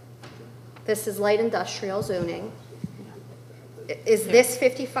right. This is light industrial zoning. Is this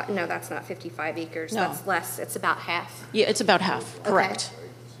 55? No, that's not 55 acres. No. That's less. It's about half. Yeah, it's about half, correct.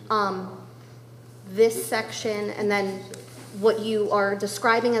 This section, and then what you are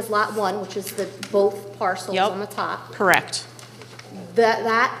describing as Lot 1, which is both parcels Yep. on the top, Correct.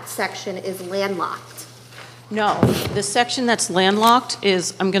 that section is landlocked. No, the section that's landlocked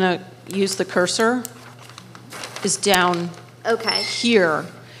is, I'm going to use the cursor, is down Okay. here.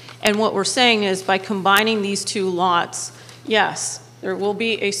 And what we're saying is by combining these 2 lots, yes, there will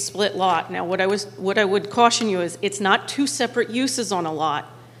be a split lot. Now, what I would caution you is it's not 2 separate uses on a lot.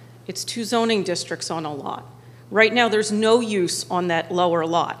 It's 2 zoning districts on a lot. Right now, there's no use on that lower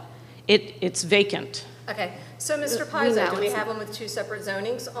lot. It's vacant. Okay, so Mr. Pizzo, do we have them with 2 separate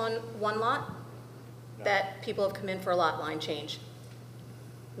zonings on 1 lot? That people have come in for a lot line change?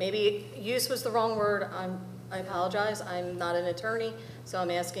 Maybe use was the wrong word. I apologize. I'm not an attorney, so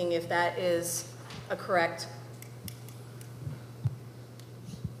I'm asking if that is a correct,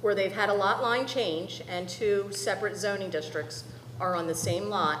 where they've had a lot line change and 2 separate zoning districts are on the same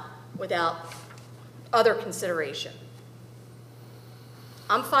lot without other consideration.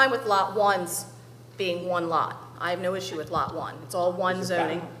 I'm fine with Lot 1's being 1 lot. I have no issue with Lot 1. It's all 1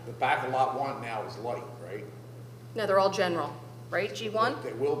 zoning. The back of Lot 1 now is light, right? No, they're all general, right, G1?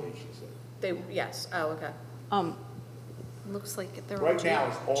 They will be, she said. Yes, oh, okay. Looks like they're Right now,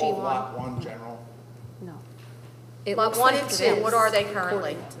 it's all G1. Lot 1 general. No. It Lot looks 1 like and it 2, is, what are they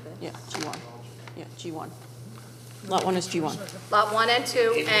currently? according to this. Yeah, G1. Yeah, G1. Lot 1 is G1. Lot 1 and 2,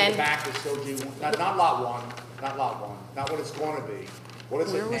 Even the and back is still G1, not Lot 1, not Lot 1, not what it's going to be. What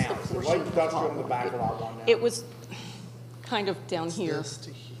is Where it was now? the Is it portion light of industrial Lot in the 1? back of Lot 1 now? It was kind of down here.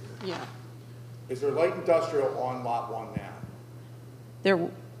 Yeah. Is there light industrial on Lot 1 now? They're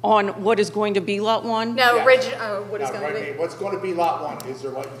on what is going to be Lot 1? no, Yes. what is No, going to right, be? what's going to be Lot 1? Is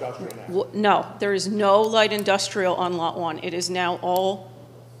there light industrial now? No, there is no light industrial on Lot 1. It is now all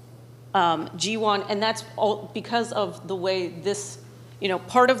G1, and that's all because of the way this,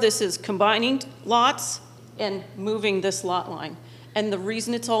 part of this is combining lots and moving this lot line. And the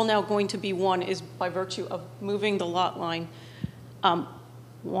reason it's all now going to be one is by virtue of moving the lot line.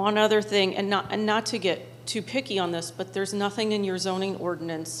 One other thing, and not to get too picky on this, but there's nothing in your zoning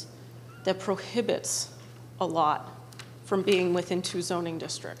ordinance that prohibits a lot from being within 2 zoning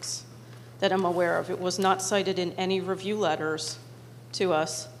districts that I'm aware of. It was not cited in any review letters to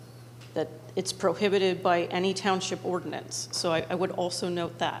us that it's prohibited by any township ordinance. So I would also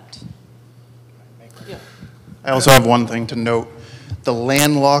note that. Yeah. I also have one thing to note. The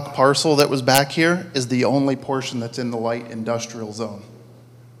landlocked parcel that was back here is the only portion that's in the light industrial zone.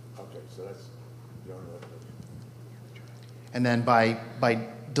 Okay, so that's, And then by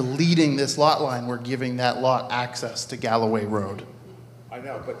deleting this lot line, we're giving that lot access to Galloway Road. I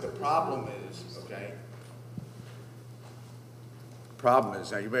know, but the problem is, okay? Problem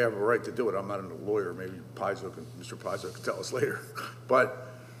is, now you may have a right to do it, I'm not a lawyer, maybe Mr. Pizzo can tell us later.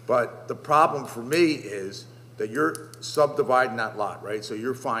 But the problem for me is that you're subdividing that lot, right? So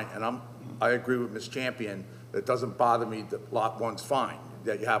you're fine, and I agree with Ms. Champion, that it doesn't bother me that lot 1's fine,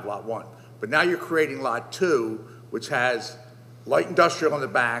 that you have lot 1. But now you're creating lot 2, which has light industrial in the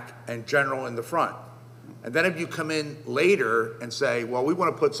back and general in the front. And then if you come in later and say, well, we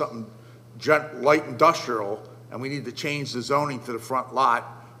want to put something light industrial, and we need to change the zoning to the front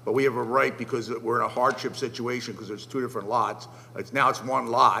lot, but we have a right because we're in a hardship situation because there's 2 different lots. Now it's 1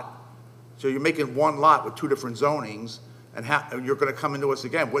 lot. So you're making 1 lot with 2 different zonings, and you're going to come into us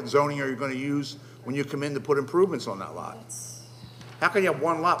again. What zoning are you going to use when you come in to put improvements on that lot? How can you have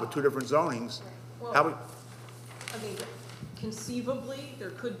 1 lot with 2 different zonings? Well, I mean, conceivably,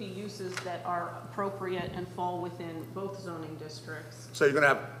 there could be uses that are appropriate and fall within both zoning districts. So you're going to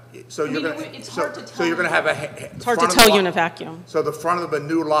have, so you're going to, it's hard to so you're going to have It's hard to tell you in a vacuum. So the front of a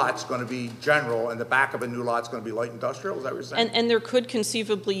new lot's going to be general, and the back of a new lot's going to be light industrial. Is that what you're saying? And there could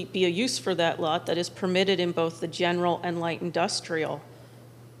conceivably be a use for that lot that is permitted in both the general and light industrial.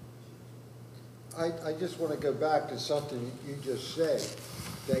 I just want to go back to something you just said,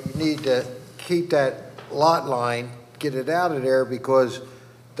 that you need to keep that lot line, get it out of there, because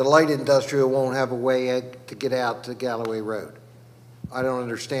the light industrial won't have a way to get out to Galloway Road. I don't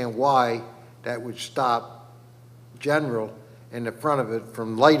understand why that would stop general in the front of it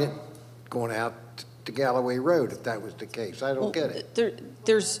from light going out to Galloway Road, if that was the case. I don't get it.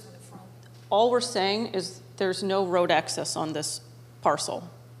 There's, all we're saying is there's no road access on this parcel.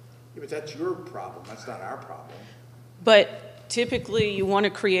 Yeah, but that's your problem. That's not our problem. But typically, you want to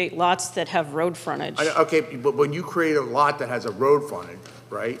create lots that have road frontage. Okay, but when you create a lot that has a road frontage,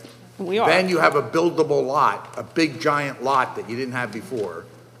 right? We are. Then you have a buildable lot, a big giant lot that you didn't have before,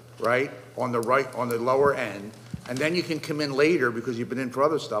 right? On the lower end. And then you can come in later because you've been in for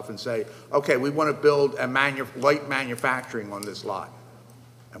other stuff and say, okay, we want to build a light manufacturing on this lot.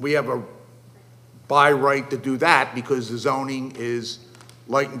 And we have a by right to do that because the zoning is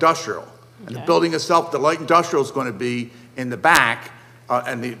light industrial. And the building itself, the light industrial is going to be in the back,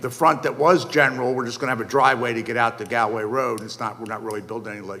 and the front that was general, we're just going to have a driveway to get out to Galway Road. We're not really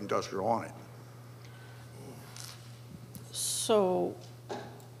building any light industrial on it. So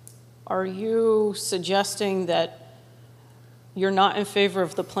are you suggesting that you're not in favor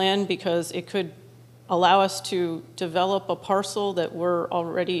of the plan because it could allow us to develop a parcel that we're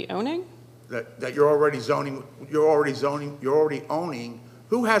already owning? That you're already owning.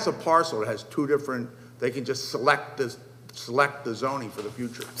 Who has a parcel that has 2 different, they can just select the zoning for the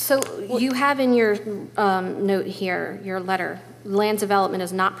future? So you have in your note here, your letter, land development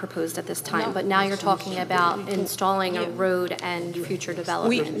is not proposed at this time, but now you're talking about installing a road and future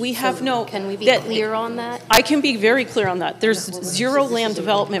development. We have no... Can we be clear on that? I can be very clear on that. There's 0 land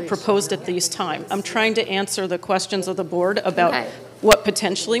development proposed at this time. I'm trying to answer the questions of the board about what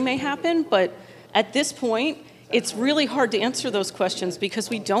potentially may happen, but at this point, it's really hard to answer those questions because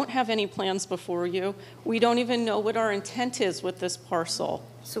we don't have any plans before you. We don't even know what our intent is with this parcel.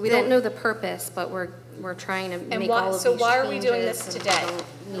 So we don't know the purpose, but we're trying to make all of these changes. So why are we doing this and we today?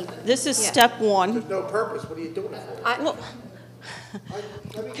 don't need- This is step 1. There's no purpose. What are you doing it for? Well,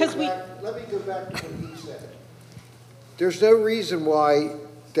 Let me 'Cause go back to what he said. There's no reason why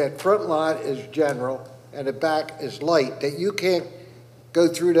that front lot is general and the back is light, that you can't go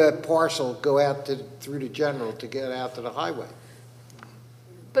through that parcel, go out through the general to get out to the highway.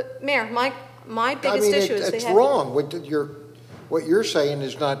 But Mayor, my biggest issue is they it's have. wrong. What you're saying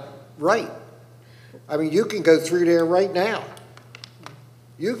is not right. I mean, you can go through there right now.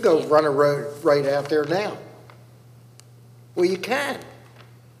 You can go run a road right out there now. Well, you can.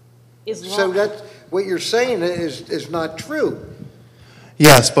 So that's, what you're saying is not true.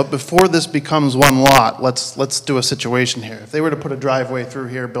 Yes, but before this becomes 1 lot, let's do a situation here. If they were to put a driveway through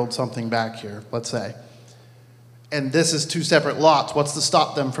here, build something back here, let's say, and this is two separate lots, what's to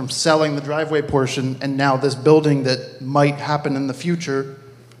stop them from selling the driveway portion, and now this building that might happen in the future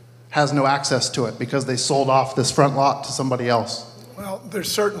has no access to it because they sold off this front lot to somebody else? Well, they're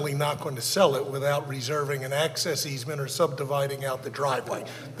certainly not going to sell it without reserving an access easement or subdividing out the driveway.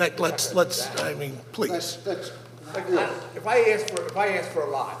 I mean, please. If I ask for a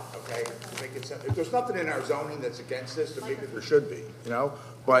lot, okay, make it simple. If there's nothing in our zoning that's against this, then maybe there should be, you know?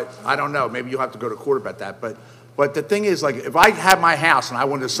 But I don't know, maybe you'll have to go to court about that. But the thing is, like, if I had my house and I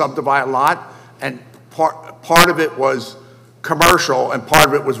wanted to subdivide a lot, and part of it was commercial and part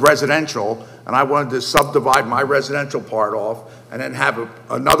of it was residential, and I wanted to subdivide my residential part off and then have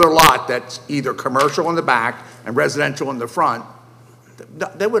another lot that's either commercial in the back and residential in the front,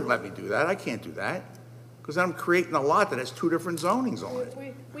 they wouldn't let me do that. I can't do that. Because I'm creating a lot that has two different zonings on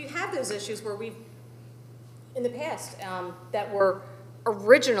it. We have those issues where we've, in the past, that were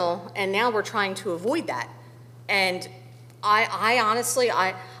original, and now we're trying to avoid that. And I honestly,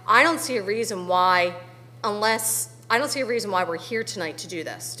 I don't see a reason why, I don't see a reason why we're here tonight to do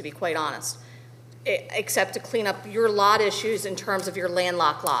this, to be quite honest, except to clean up your lot issues in terms of your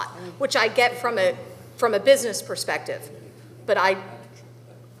landlocked lot, which I get from a business perspective. But I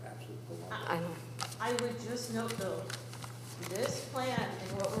would just note, though, this plan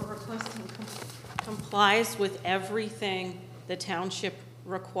and what we're requesting complies with everything the township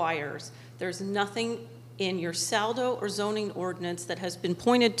requires. There's nothing in your saldo or zoning ordinance that has been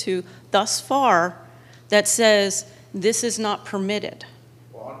pointed to thus far that says this is not permitted.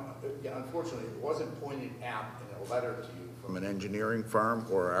 Well, yeah, unfortunately, it wasn't pointed out in a letter to you from an engineering firm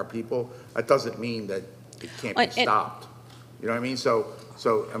or our people. That doesn't mean that it can't be stopped. You know what I mean? So,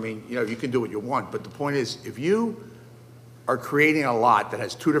 I mean, you know, you can do what you want, but the point is, if you are creating a lot that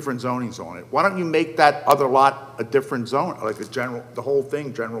has two different zonings on it, why don't you make that other lot a different zone, like the whole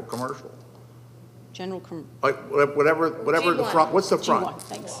thing, general commercial? Like, whatever G1. the front, what's the front? G1,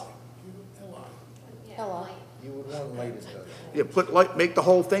 thanks. Hello. You would want light industrial. Yeah, make the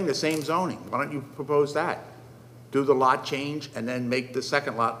whole thing the same zoning. Why don't you propose that? Do the lot change and then make the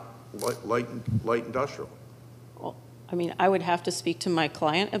second lot light industrial. I mean, I would have to speak to my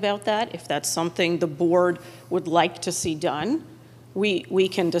client about that. If that's something the board would like to see done, we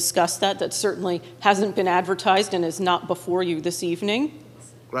can discuss that. That certainly hasn't been advertised and is not before you this evening.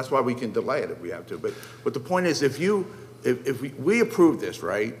 Well, that's why we can delay it if we have to. But the point is, if we approve this,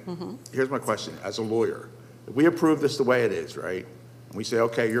 right? Mm-hmm. Here's my question, as a lawyer. If we approve this the way it is, right? And we say,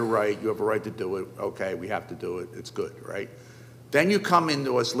 okay, you're right, you have a right to do it. Okay, we have to do it. It's good, right? Then you come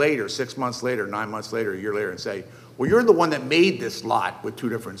into us later, 6 months later, 9 months later, a year later, and say, well, you're the one that made this lot with two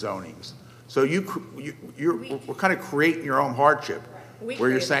different zonings. So we're kind of creating your own hardship, where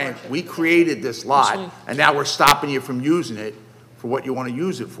you're saying, we created this lot, and now we're stopping you from using it for what you want to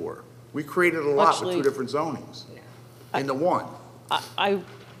use it for. We created a lot with two different zonings into one.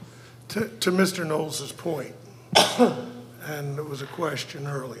 To Mr. Knowles' point, and there was a question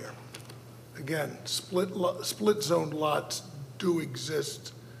earlier, again, split zone lots do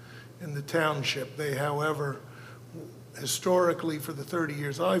exist in the township. They, however, historically, for the 30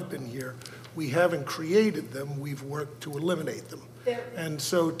 years I've been here, we haven't created them, we've worked to eliminate them. And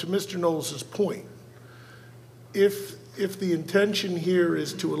so to Mr. Knowles' point, if the intention here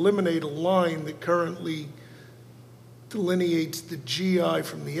is to eliminate a line that currently delineates the GI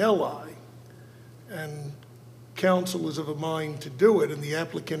from the LI, and council is of a mind to do it, and the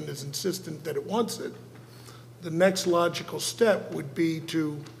applicant is insistent that it wants it, the next logical step would be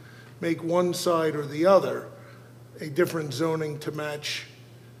to make one side or the other a different zoning to match,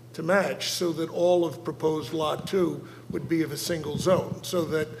 so that all of proposed Lot 2 would be of a single zone, so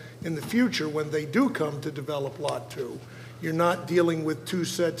that in the future, when they do come to develop Lot 2, you're not dealing with two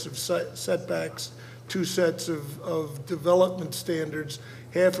sets of setbacks, two sets of development standards,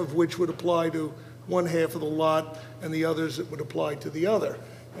 half of which would apply to one half of the lot and the others that would apply to the other.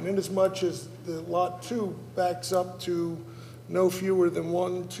 And inasmuch as the Lot 2 backs up to no fewer than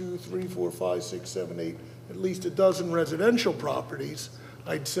 1, 2, 3, 4, 5, 6, 7, 8, at least a dozen residential properties,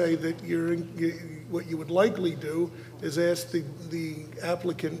 I'd say that what you would likely do is ask the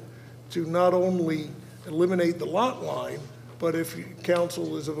applicant to not only eliminate the lot line, but if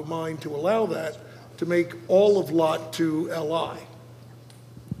council is of a mind to allow that, to make all of Lot 2 LI.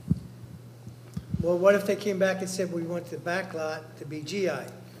 Well, what if they came back and said we want the back lot to be GI?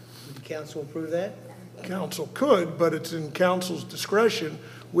 Would the council approve that? Council could, but it's in council's discretion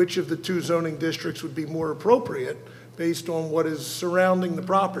which of the two zoning districts would be more appropriate based on what is surrounding the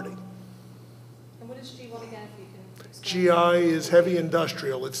property. And what is G1 again, if you can explain? GI is heavy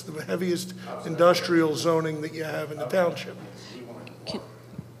industrial. It's the heaviest industrial zoning that you have in the township.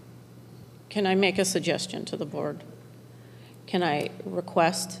 Can I make a suggestion to the board? Can I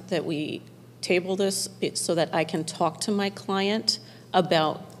request that we table this so that I can talk to my client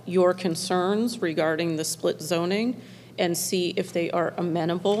about your concerns regarding the split zoning and see if they are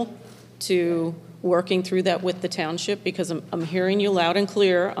amenable to working through that with the township? Because I'm hearing you loud and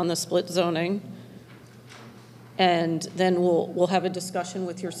clear on the split zoning. And then we'll have a discussion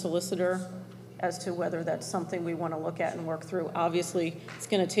with your solicitor as to whether that's something we want to look at and work through. Obviously, it's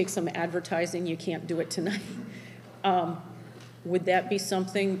going to take some advertising. You can't do it tonight. Would that be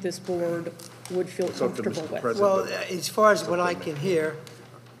something this board would feel comfortable with? Well, as far as what I can hear,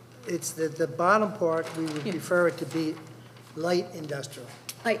 it's the bottom part, we would prefer it to be light industrial.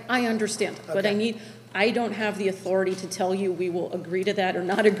 I understand, but Okay. I don't have the authority to tell you we will agree to that or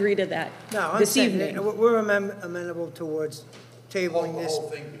not agree to that No, I'm this saying, evening. we're amenable towards tabling this.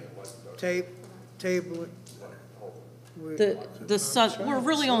 Table. We're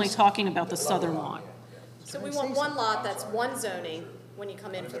really only talking about the southern lot. So we want one lot that's one zoning when you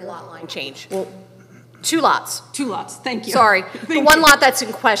come in for the lot line change. Well, Two lots. two lots, thank you. Sorry. The Thank one you. lot that's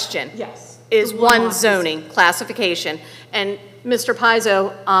in question Yes. is The one lot one is- zoning classification. And Mr.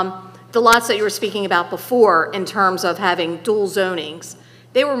 Pizzo, the lots that you were speaking about before in terms of having dual zonings,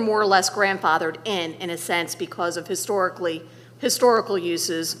 they were more or less grandfathered in a sense, because of historical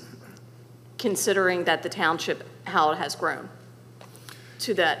uses, considering that the township, how it has grown.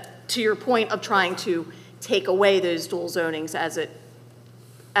 To your point of trying to take away those dual zonings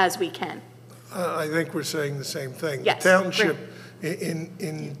as we can. I think we're saying the same thing. Yes, The township,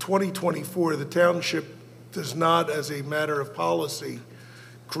 in 2024, the township does not, as a matter of policy,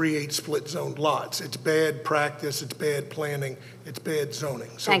 create split-zoned lots. It's bad practice, it's bad planning, it's bad zoning.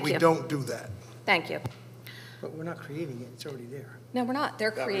 So Thank we you. don't do that. Thank you. But we're not creating it, it's already there. No, we're not.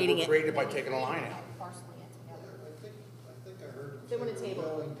 They're creating it. Created by taking a line out. They want to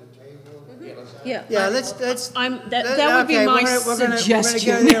table. Yeah. Yeah, let's. That would be Okay, my we're gonna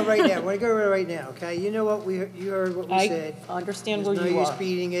suggestion. go there right now. We're gonna go there right now, okay? You know what, you heard what we I said. understand where There's you no use are.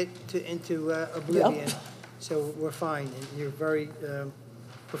 beating it into oblivion. So we're fine, and you're very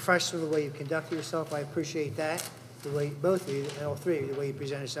professional the way you conduct yourself. I appreciate that, the way, both of you, and all three of you, the way you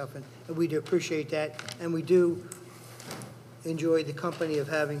present yourself, and we do appreciate that. And we do enjoy the company of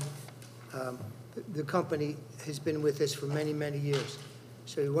having, the company has been with us for many, many years.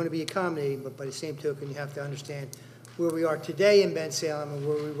 So you want to be accommodating, but by the same token, you have to understand where we are today in Bensalem and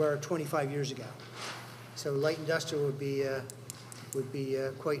where we were 25 years ago. So light industrial would be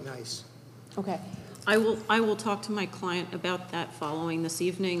quite nice. Okay. I will talk to my client about that following this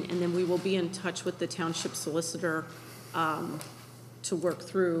evening, and then we will be in touch with the township solicitor to work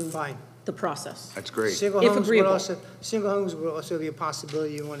through Fine. the process. That's great. Single If homes would agreeable. also, single homes would also be a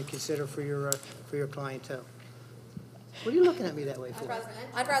possibility you want to consider for your clientele. What are you looking at me that way for?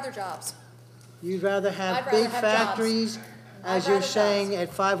 I'd rather jobs. You'd rather have I'd rather big have jobs. factories, as I'd you're rather saying, jobs.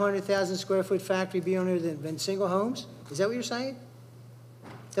 at 500,000 square foot factory be owner than single homes? Is that what you're saying?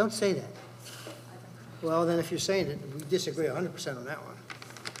 Don't say that. Well, then if you're saying it, we disagree 100% on that one.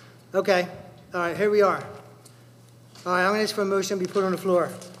 Okay, all right, here we are. All right, I'm going to ask for a motion to be put on the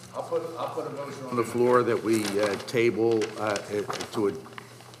floor. I'll put a motion on the floor that we table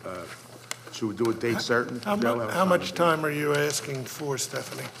should we do a date certain? How much time are you asking for,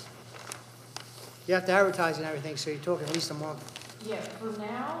 Stephanie? You have to advertise and everything, so you're talking at least a month. Yeah, for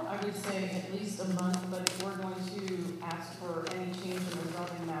now, I would say at least a month, but if we're going to ask for any change in the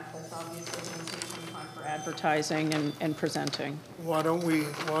zoning map, that's obviously going to take some time for advertising and presenting. Why don't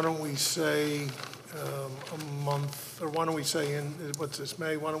we say a month, or why don't we say what's this,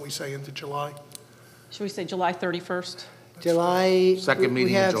 May? Why don't we say into July? Should we say July 31st? July. Second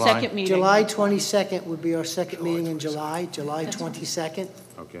meeting we in have July. Second meeting. July 22nd would be our second meeting in July, July 22nd.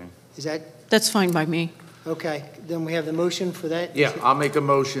 Okay. Is that, That's fine by me. okay, then we have the motion for that? Yeah, I'll make a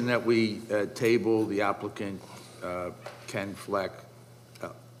motion that we table the applicant, Ken Fleck,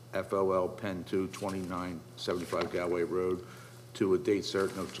 FOL Pen 2, 2975 Galway Road, to a date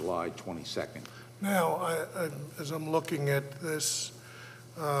certain of July 22nd. Now, as I'm looking at this,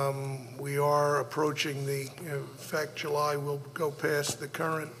 we are approaching in fact, July will go past the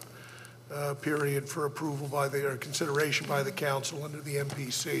current period for approval or consideration by the council under the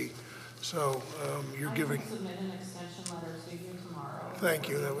MPC. So you're giving. I can submit an extension letter to you tomorrow. Thank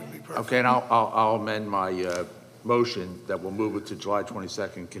you, that would be perfect. Okay, and I'll amend my motion that we'll move it to July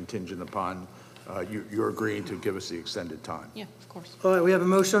 22nd contingent upon you're agreeing to give us the extended time. Yeah, of course. All right, we have a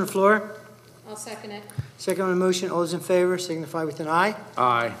motion on the floor. I'll second it. Second on the motion, all those in favor signify with an aye.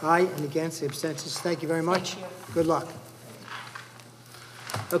 Aye. Aye, and against, the abstentions. Thank you very much. Good luck.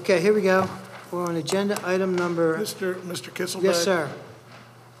 Okay, here we go. We're on agenda item number, Mr. Kisselbeck? yes, sir.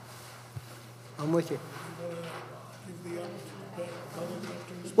 I'm with you.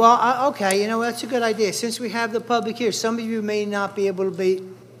 Well, okay, you know, that's a good idea. Since we have the public here, some of you may not be able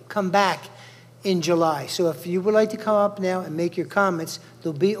to come back in July. So if you would like to come up now and make your comments,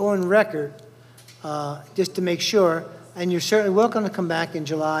 they'll be on record, just to make sure. And you're certainly welcome to come back in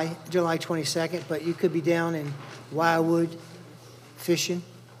July 22nd, but you could be down in Wildwood, fishing,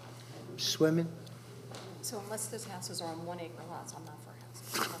 swimming. So unless those houses are on 1 acre lots, I'm not for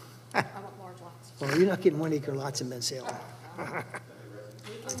houses. I want large lots. Well, you're not getting 1 acre lots in Bensalem. I'm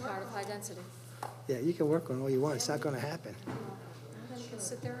tired of high density. Yeah, you can work on all you want. It's not going to happen. Then you can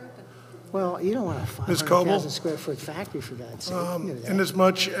sit there open. Well, you don't want a Ms. Coble? 500,000 square foot factory for God's sake. You know that.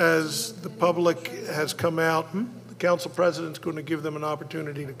 Inasmuch as the public has come out, the council president's going to give them an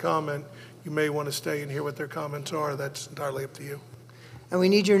opportunity to comment. You may want to stay and hear what their comments are. That's entirely up to you. And we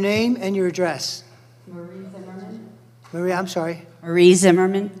need your name and your address. Marie Zimmerman. Maria, I'm sorry. Marie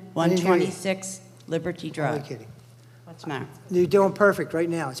Zimmerman, I didn't hear you. 126 Liberty Are you Drive. kidding? What's the matter? You're doing perfect right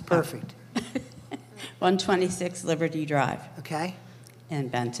now. It's perfect. 126 Liberty Drive Okay? in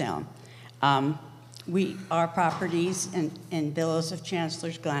Bensalem. Our properties in Villas of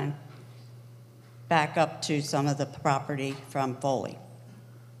Chancellor's Glen back up to some of the property from Foley.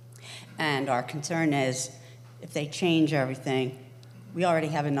 And our concern is if they change everything, we already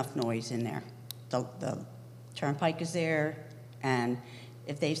have enough noise in there. The turnpike is there, and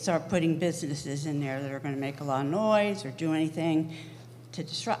if they start putting businesses in there that are going to make a lot of noise or do anything to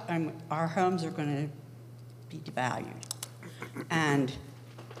disrupt, our homes are going to be devalued. And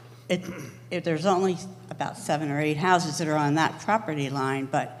if there's only about 7 or 8 houses that are on that property line,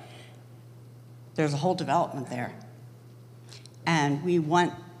 but there's a whole development there. And we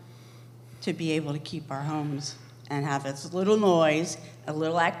want to be able to keep our homes and have as little noise, a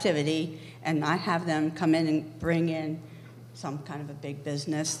little activity, and not have them come in and bring in some kind of a big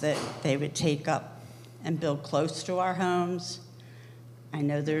business that they would take up and build close to our homes. I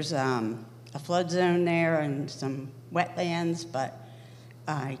know there's a flood zone there and some wetlands, but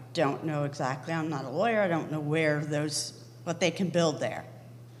I don't know exactly. I'm not a lawyer. I don't know what they can build there.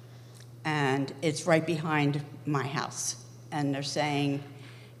 And it's right behind my house. And they're saying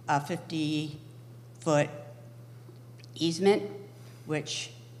a 50-foot easement,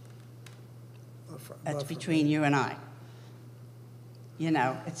 which that's between you and I. You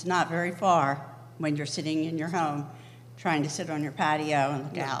know, it's not very far when you're sitting in your home trying to sit on your patio and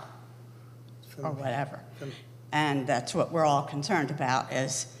look out or whatever. And that's what we're all concerned about,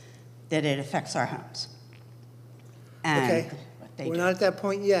 is that it affects our homes. And Okay. what they We're do. not at that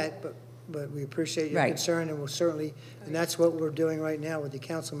point yet, but we appreciate your Right. concern, and we'll certainly, and that's what we're doing right now with the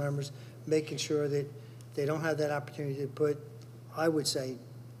council members, making sure that they don't have that opportunity to put, I would say,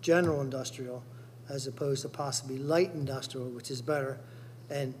 general industrial as opposed to possibly light industrial, which is better.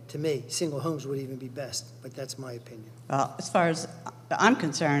 And to me, single homes would even be best, but that's my opinion. Well, as far as I'm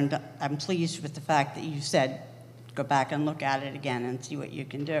concerned, I'm pleased with the fact that you said, go back and look at it again and see what you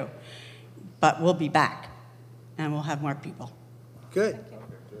can do. But we'll be back, and we'll have more people. Good.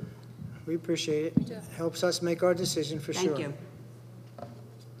 We appreciate it. Helps us make our decision for sure. Thank you.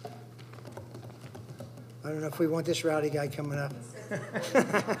 I don't know if we want this rowdy guy coming up.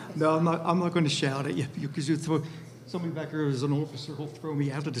 No, I'm not going to shout at you, because you throw somebody back there as an officer will throw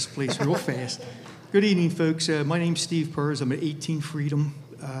me out of this place real fast. Good evening, folks. My name's Steve Purrs. I'm at 18 Freedom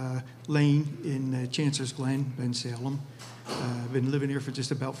Lane in Chancellor's Glen, Bensalem. I've been living here for just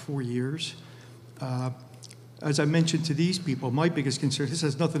about 4 years. As I mentioned to these people, my biggest concern, this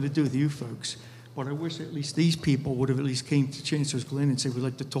has nothing to do with you folks, but I wish at least these people would have at least came to Chancellor's Glen and said, we'd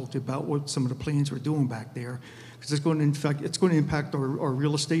like to talk to you about what some of the plans we're doing back there, because it's going to impact our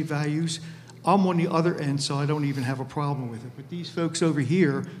real estate values. I'm on the other end, so I don't even have a problem with it. But these folks over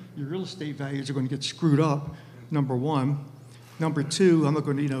here, your real estate values are going to get screwed up, number one. Number two, I'm not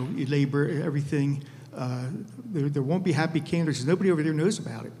going to, labor everything. There won't be happy campers. Nobody over there knows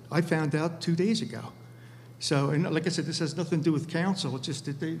about it. I found out 2 days ago. So, and like I said, this has nothing to do with council. It's just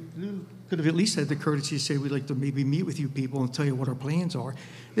that they could have at least had the courtesy to say, we'd like to maybe meet with you people and tell you what our plans are.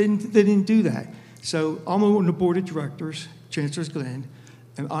 They didn't do that. So I'm on the board of directors, Chancellor's Glen,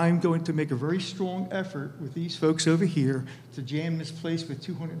 and I'm going to make a very strong effort with these folks over here to jam this place with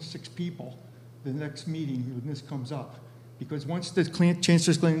 206 people the next meeting when this comes up. Because once the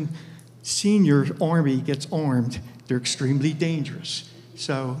Chancellor's Glen Senior Army gets armed, they're extremely dangerous.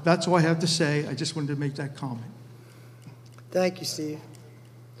 So that's all I have to say. I just wanted to make that comment. Thank you, Steve.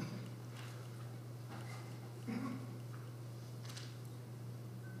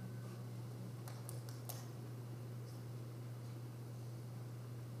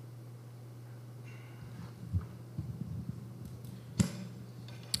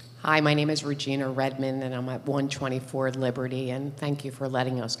 Hi, my name is Regina Redmond, and I'm at 124 Liberty, and thank you for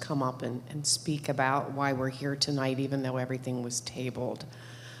letting us come up and speak about why we're here tonight, even though everything was tabled.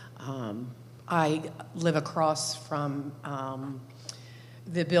 I live across from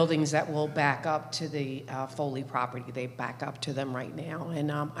the buildings that will back up to the Foley property. They back up to them right now,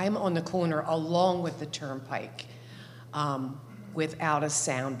 and I'm on the corner along with the Turnpike without a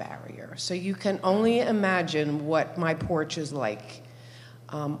sound barrier. So you can only imagine what my porch is like.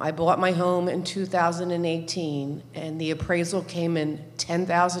 I bought my home in 2018, and the appraisal came in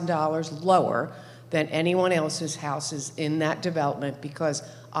 $10,000 lower than anyone else's houses in that development because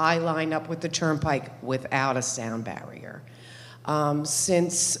I line up with the Turnpike without a sound barrier.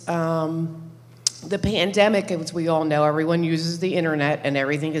 Since the pandemic, as we all know, everyone uses the internet, and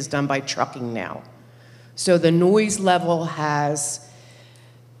everything is done by trucking now. So the noise level has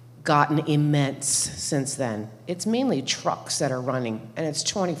gotten immense since then. It's mainly trucks that are running, and it's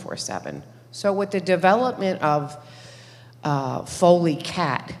 24/7. So with the development of Foley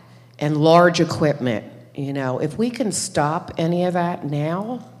Cat and large equipment, you know, if we can stop any of that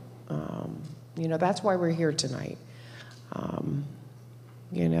now, you know, that's why we're here tonight.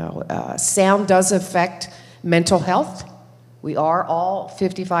 You know, sound does affect mental health. We are all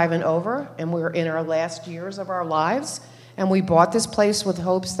 55 and over, and we're in our last years of our lives. And we bought this place with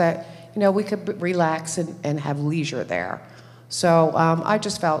hopes that, you know, we could relax and have leisure there. So I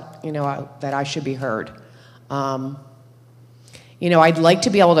just felt, you know, that I should be heard. You know, I'd like to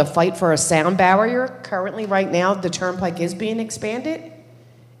be able to fight for a sound barrier. Currently, right now, the Turnpike is being expanded.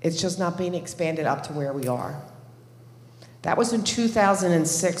 It's just not being expanded up to where we are. That was in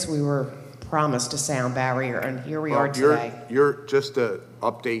 2006 we were promised a sound barrier, and here we are today. You're just to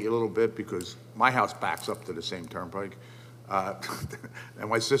update you a little bit, because my house backs up to the same Turnpike. And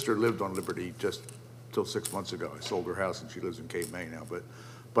my sister lived on Liberty just till 6 months ago. I sold her house, and she lives in Cape May now.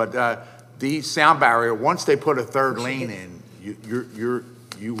 But the sound barrier, once they put a third lane in,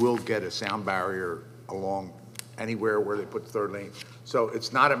 you will get a sound barrier along anywhere where they put the third lane. So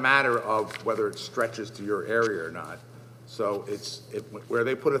it's not a matter of whether it stretches to your area or not. So where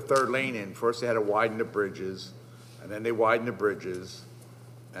they put a third lane in, first they had to widen the bridges, and then they widened the bridges.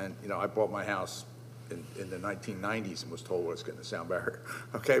 And, you know, I bought my house in the 1990s and was told I was getting a sound barrier.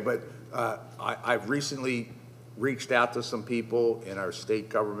 Okay, but I've recently reached out to some people in our state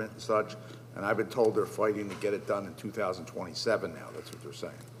government and such, and I've been told they're fighting to get it done in 2027 now. That's what they're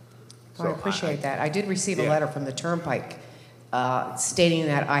saying. So I appreciate that. I did receive a letter from the Turnpike stating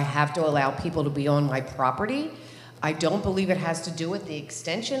that I have to allow people to be on my property. I don't believe it has to do with the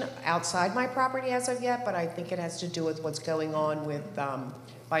extension outside my property as of yet, but I think it has to do with what's going on with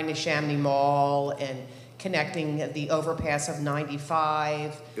by Neshaminy Mall and connecting the overpass of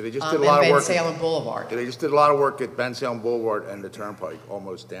 95 Yeah, they just did a lot of work and Bensalem Boulevard. Yeah, they just did a lot of work at Bensalem Boulevard and the Turnpike,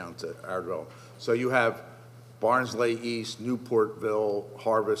 almost down to our development. So you have Barnsley East, Newportville,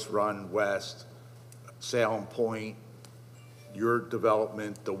 Harvest Run West, Salem Point, your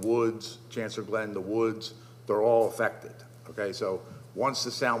development, the Woods, Chancellor Glen, the Woods, they're all affected. Okay, so once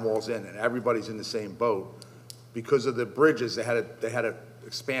the sound wall's in and everybody's in the same boat, because of the bridges, they had to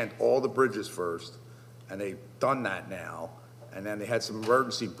expand all the bridges first, and they've done that now. And then they had some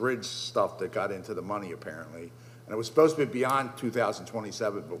emergency bridge stuff that got into the money apparently. And it was supposed to be beyond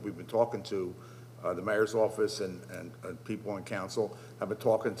 2027, but we've been talking to the mayor's office and people on council. Have been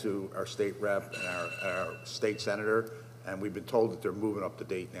talking to our state rep and our state senator, and we've been told that they're moving up the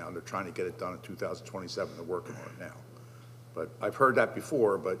date now. They're trying to get it done in 2027. They're working on it now. But I've heard that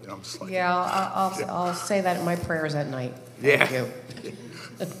before, but you know, I'm just like... Yeah, I'll say that in my prayers at night. Yeah. Thank you.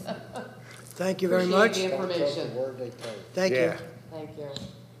 Thank you very much. Appreciate the information. Thank you. Yeah. Thank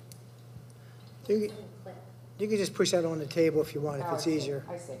you. You can just push that on the table if you want, if it's easier.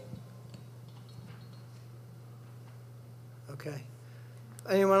 I see. Okay.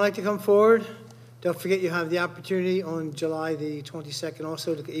 Anyone like to come forward? Don't forget you have the opportunity on July the 22nd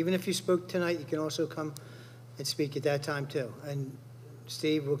also. Even if you spoke tonight, you can also come and speak at that time too. And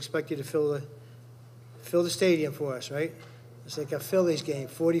Steve, we'll expect you to fill the stadium for us, right? It's like a Phillies game,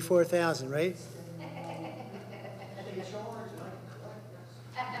 44,000, right?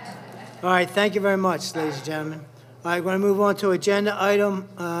 All right, thank you very much, ladies and gentlemen. All right, we're going to move on to agenda item.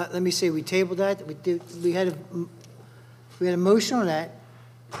 Let me see, we tabled that. We had a motion on that.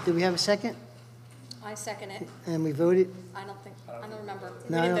 Did we have a second? I second it. And we voted? I don't remember.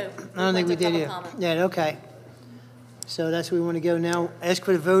 No, I don't think we did either. Yeah, okay. So that's where we want to go now. Ask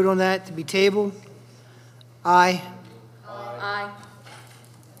for the vote on that to be tabled. Aye. Aye.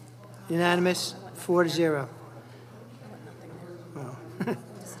 Unanimous, 4-0. Oh. Yeah,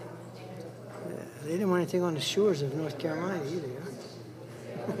 they didn't want anything on the shores of North Carolina either,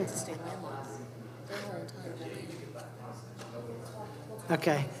 huh?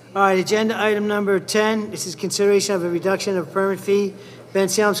 Okay. All right, agenda item number 10, this is consideration of a reduction of permit fee.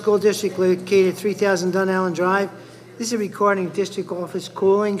 Bensalem School District located 3,000 Dun Allen Drive. This is regarding district office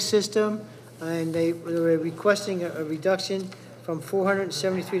cooling system, and they were requesting a reduction from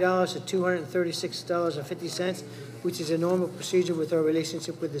 $473 to $236.50, which is a normal procedure with our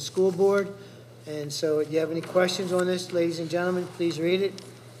relationship with the school board. And so if you have any questions on this, ladies and gentlemen, please read it.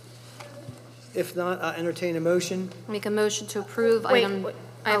 If not, I'll entertain a motion. Make a motion to approve Wait, item. wait.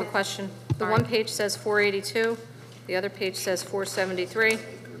 I have a question. The one page says 482, the other page says 473.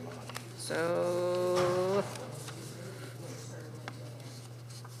 So,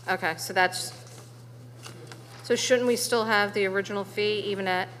 okay, so that's, so shouldn't we still have the original fee even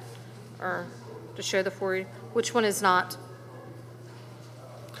at, or to show the 40, which one is not?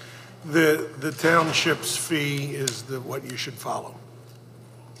 The township's fee is what you should follow.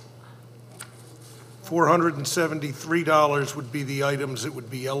 $473 would be the items that would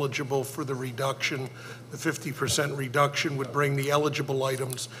be eligible for the reduction. The 50% reduction would bring the eligible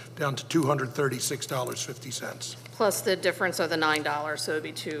items down to $236.50. Plus the difference of the $9, so it'd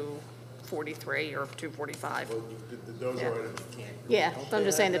be $243 or $245. Those Yeah. are items you can't. Yeah, so I'm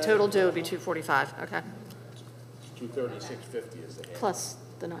just saying the total due would be $245, okay, $236.50 is the half. plus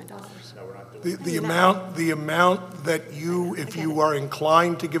the $9. No, we're not doing The amount that you, if you are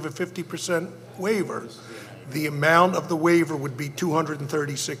inclined to give a 50% waiver, the amount of the waiver would be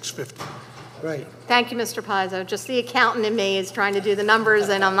 $236.50. Right. Thank you, Mr. Pizzo. Just the accountant in me is trying to do the numbers,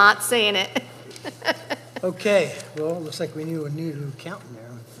 and I'm not saying it. Okay, well, looks like we need a new accountant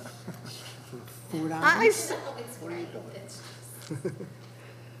there. $4.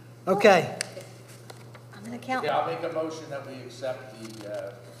 Okay. I'm an accountant. I'll make a motion that we accept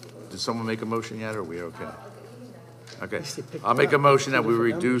the, Did someone make a motion yet, or are we okay? Okay. Least they picked I'll it make a up. motion that we Two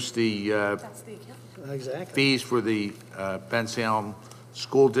different reduce the That's the accountant. Exactly. fees for the Bensalem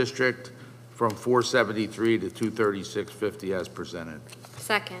School District from $473 to $236.50 as presented.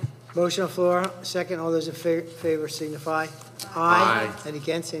 Second. Motion on the floor, second. All those in favor signify. Aye. Any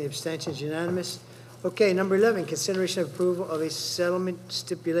against, any abstentions, unanimous. Okay, number 11, consideration of approval of a settlement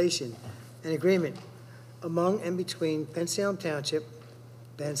stipulation, an agreement among and between Bensalem Township,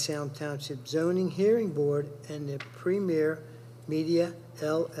 Bensalem Township Zoning Hearing Board, and the Premier Media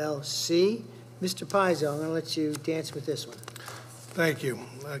LLC. Mr. Pizzo, I'm going to let you dance with this one. Thank you.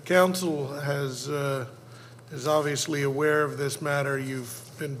 Council is obviously aware of this matter. You've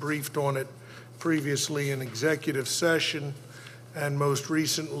been briefed on it previously in executive session, and most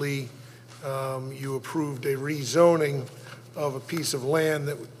recently, you approved a rezoning of a piece of land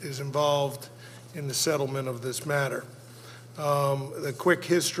that is involved in the settlement of this matter. The quick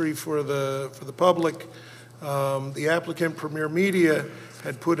history for the public, the applicant, Premier Media,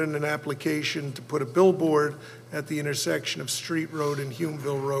 had put in an application to put a billboard at the intersection of Street Road and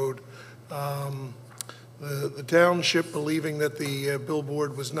Humeville Road. The township, believing that the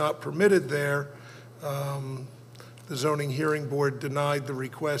billboard was not permitted there, the zoning hearing board denied the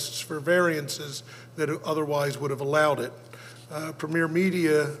requests for variances that otherwise would have allowed it. Premier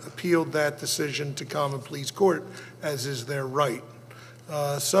Media appealed that decision to Common Pleas Court, as is their right.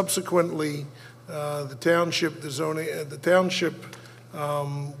 Subsequently, the township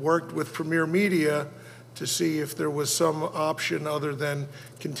worked with Premier Media to see if there was some option other than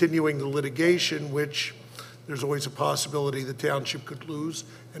continuing the litigation, which there's always a possibility the township could lose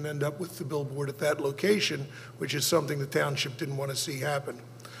and end up with the billboard at that location, which is something the township didn't want to see happen.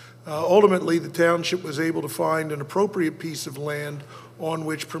 Ultimately, the township was able to find an appropriate piece of land on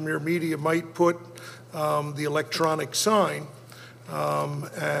which Premier Media might put the electronic sign,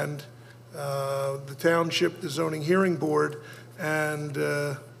 and the township, the zoning hearing board, and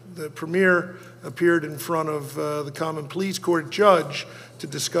the Premier appeared in front of the Common Pleas Court judge to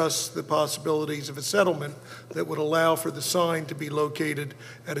discuss the possibilities of a settlement that would allow for the sign to be located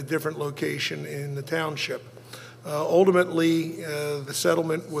at a different location in the township. Ultimately, the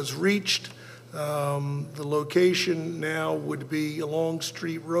settlement was reached. The location now would be along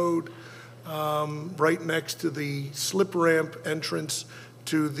Street Road, right next to the slip ramp entrance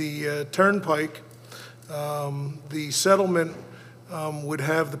to the turnpike. The settlement would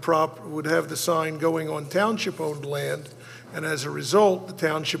have the sign going on township-owned land, and as a result, the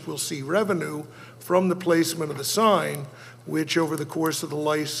township will see revenue from the placement of the sign, which over the course of the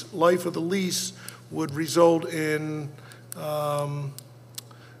life of the lease would result in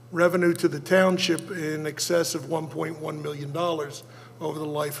revenue to the township in excess of $1.1 million over the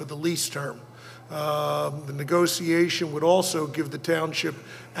life of the lease term. The negotiation would also give the township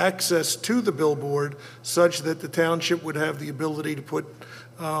access to the billboard such that the township would have the ability to put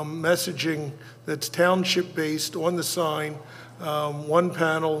messaging that's township-based on the sign, one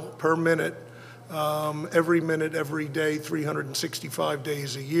panel per minute, every day, 365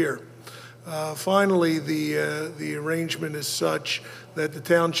 days a year. Finally, the arrangement is such that the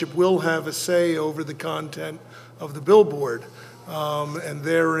township will have a say over the content of the billboard, and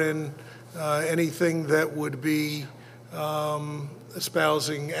therein anything that would be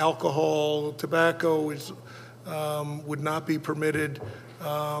espousing alcohol, tobacco would not be permitted.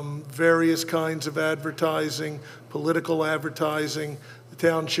 Various kinds of advertising, political advertising. The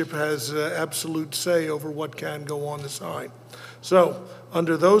township has absolute say over what can go on the sign. So,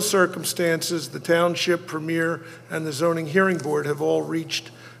 under those circumstances, the township, premier, and the zoning hearing board have all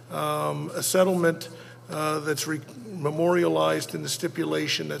reached a settlement that's memorialized in the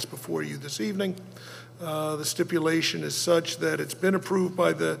stipulation that's before you this evening. The stipulation is such that it's been approved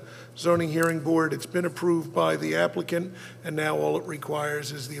by the zoning hearing board, it's been approved by the applicant, and now all it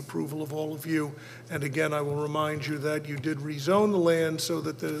requires is the approval of all of you. And again, I will remind you that you did rezone the land so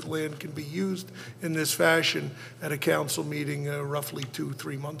that the land can be used in this fashion at a council meeting roughly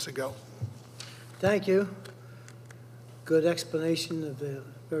 2-3 months ago. Thank you. Good explanation of the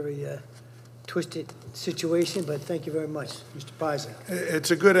very twisted situation, but thank you very much, Mr. Pisa.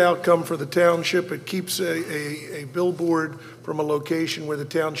 It's a good outcome for the township. It keeps a billboard from a location where the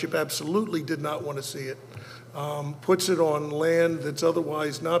township absolutely did not want to see it. Puts it on land that's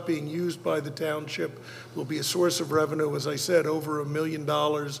otherwise not being used by the township, will be a source of revenue, as I said, over $1 million,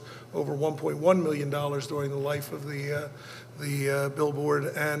 over $1.1 million during the life of the billboard.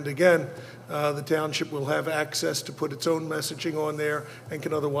 And again, the township will have access to put its own messaging on there and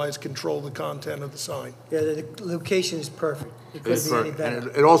can otherwise control the content of the sign. Yeah, the location is perfect. It couldn't be any better.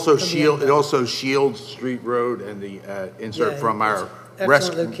 And it also shields Street Road and the insert from our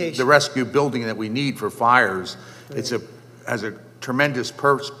the rescue building that we need for fires. Right. Has a tremendous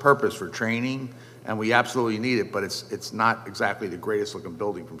purpose for training, and we absolutely need it, but it's not exactly the greatest looking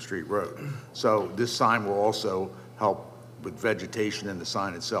building from Street Road. So this sign will also help with vegetation, and the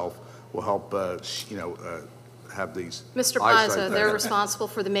sign itself will help, have these. Mr. Pisa, they're responsible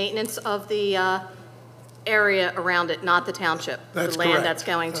for the maintenance of the area around it, not the township. That's the land correct. that's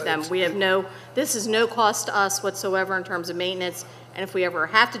going to them. This is no cost to us whatsoever in terms of maintenance, and if we ever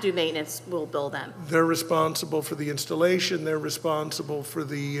have to do maintenance, we'll bill them. They're responsible for the installation, they're responsible for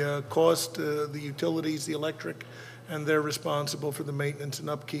the cost, the utilities, the electric, and they're responsible for the maintenance and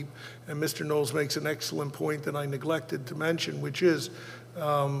upkeep. And Mr. Knowles makes an excellent point that I neglected to mention, which is,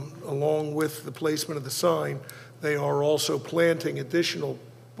 along with the placement of the sign, they are also planting additional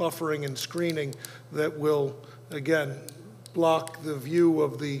buffering and screening that will, again, block the view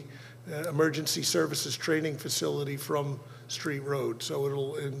of the emergency services training facility from Street Road. So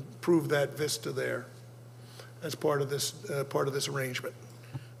it'll improve that vista there as part of this arrangement.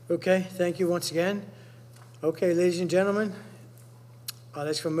 Okay, thank you once again. Okay, ladies and gentlemen, I'll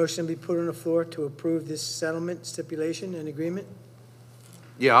ask for a motion to be put on the floor to approve this settlement, stipulation, and agreement.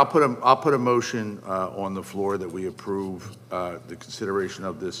 Yeah, I'll put a motion on the floor that we approve the consideration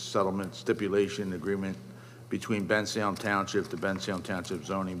of this settlement stipulation agreement between Bensalem Township, the Bensalem Township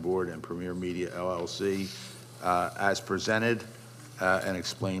Zoning Board, and Premier Media LLC as presented and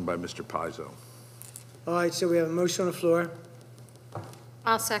explained by Mr. Pizzo. All right, so we have a motion on the floor.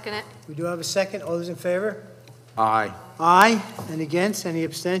 I'll second it. We do have a second. All those in favor? Aye. Aye. And against? Any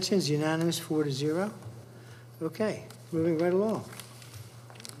abstentions? Unanimous, 4-0. Okay, moving right along.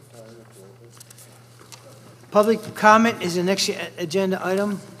 Public comment is the next agenda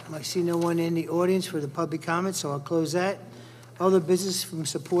item. I see no one in the audience for the public comment, so I'll close that. Other business from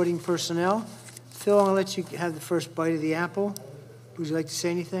supporting personnel. Phil, I'll let you have the first bite of the apple. Would you like to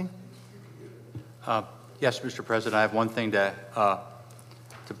say anything? Yes, Mr. President, I have one thing to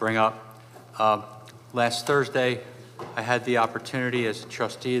bring up. Last Thursday, I had the opportunity as a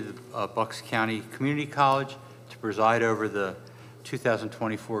trustee of the Bucks County Community College to preside over the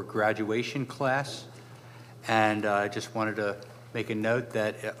 2024 graduation class. And I just wanted to make a note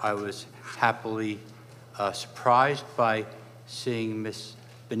that I was happily surprised by seeing Miss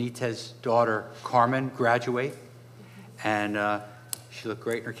Benitez's daughter, Carmen, graduate. And she looked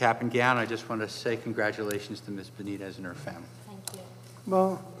great in her cap and gown. I just want to say congratulations to Miss Benitez and her family. Thank you.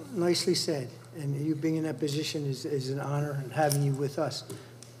 Well, nicely said. And you being in that position is an honor, and having you with us,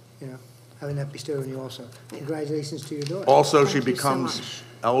 having that bestowed on you also. Congratulations to your daughter. Also, she becomes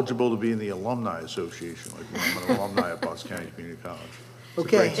eligible to be in the Alumni Association, like I'm an alumni at Bucks County Community College.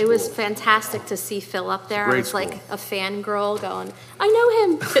 Okay. It was fantastic to see Phil up there. I was like a fangirl going, I know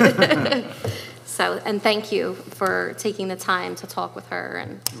him. So, and thank you for taking the time to talk with her.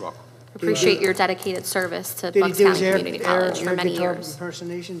 And You're welcome. Appreciate your dedicated service to Did he Bucks do County his Community College for many guitar years.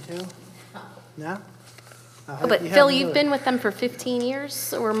 impersonation too? No? But Phil, you've been with them for 15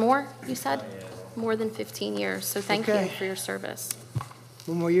 years or more, you said? More than 15 years, so thank you Okay. for your service.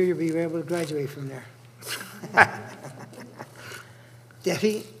 One more year, you'll be able to graduate from there.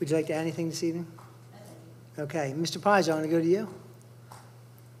 Debbie, would you like to add anything this evening? Okay, Mr. Paz, I want to go to you.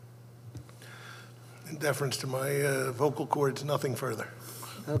 In deference to my vocal cords, nothing further.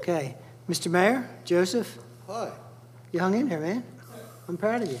 Okay, Mr. Mayor, Joseph, Hi. you hung in there, man. I'm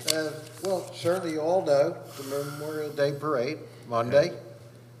proud of you. Well, certainly you all know the Memorial Day Parade, Monday.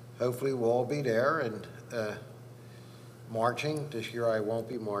 Hopefully we'll all be there and marching. This year I won't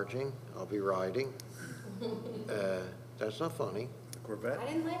be marching. I'll be riding. That's not funny. Corvette? I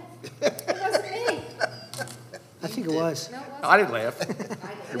didn't laugh. It wasn't me. I think it was. I didn't laugh.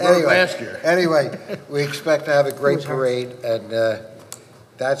 You rode last year. Anyway, we expect to have a great parade, and the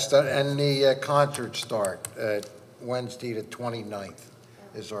concerts start Wednesday the 29th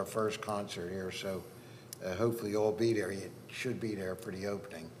is our first concert here, so hopefully you'll be there. You should be there for the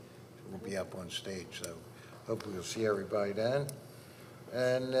opening. We'll be up on stage, so hopefully you'll see everybody then.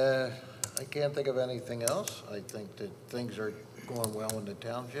 And I can't think of anything else. I think that things are going well in the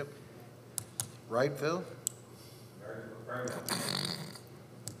township. Right, Phil?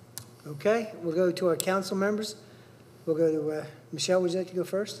 Okay, we'll go to our council members. We'll go to, Michelle, would you like to go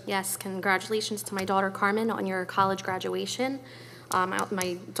first? Yes, congratulations to my daughter Carmen on your college graduation.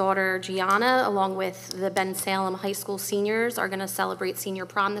 My daughter Gianna, along with the Bensalem High School seniors, are going to celebrate senior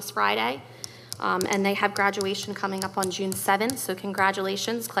prom this Friday. And they have graduation coming up on June 7th, so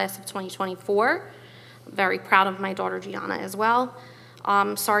congratulations, class of 2024. Very proud of my daughter Gianna as well.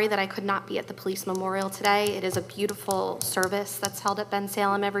 Sorry that I could not be at the police memorial today. It is a beautiful service that's held at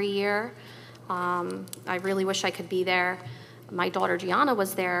Bensalem every year. I really wish I could be there. My daughter Gianna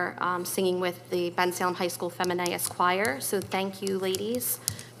was there singing with the Bensalem High School Feminist Choir, so thank you, ladies,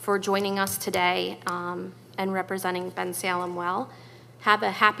 for joining us today and representing Bensalem well. Have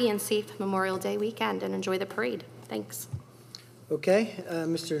a happy and safe Memorial Day weekend and enjoy the parade. Thanks. Okay,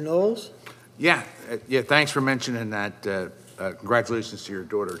 Mr. Knowles? Yeah, thanks for mentioning that. Congratulations to your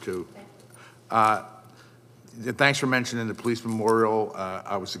daughter, too. Thanks for mentioning the police memorial.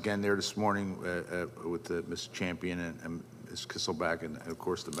 I was again there this morning with Ms. Champion and Ms. Kisselback and, of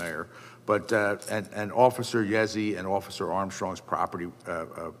course, the mayor. But and Officer Yezi and Officer Armstrong's property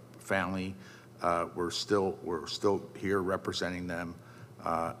family we're still here representing them.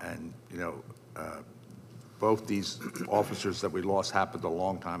 And, you know, both these officers that we lost happened a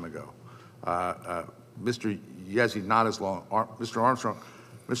long time ago. Mr. Yezi, not as long. Mr.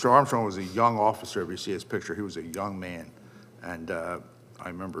 Armstrong was a young officer. If you see his picture, he was a young man. And I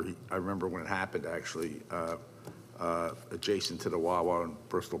remember when it happened, actually, adjacent to the Wawa and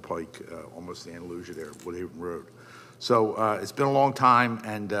Bristol Pike, almost the Andalusia there, Woodhaven Road. So it's been a long time,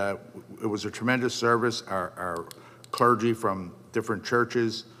 and it was a tremendous service. Our clergy from different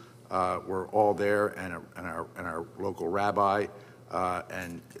churches were all there, and our local rabbi,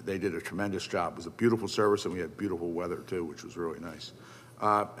 and they did a tremendous job. It was a beautiful service, and we had beautiful weather, too, which was really nice.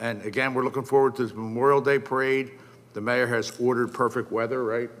 And again, we're looking forward to the Memorial Day Parade. The mayor has ordered perfect weather,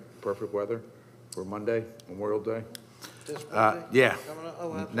 right? Perfect weather for Monday, Memorial Day? This Monday? Yeah,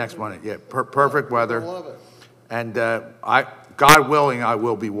 next Monday, yeah, perfect weather. I love it. And God willing, I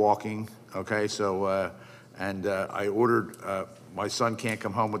will be walking, okay? So, and I ordered, my son can't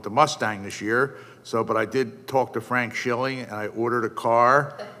come home with the Mustang this year, but I did talk to Frank Schilling, and I ordered a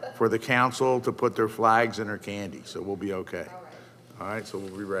car for the council to put their flags and their candy, so we'll be okay. All right, so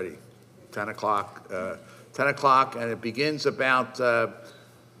we'll be ready. 10 o'clock, and it begins about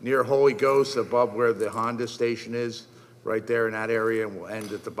near Holy Ghost, above where the Honda station is, right there in that area, and we'll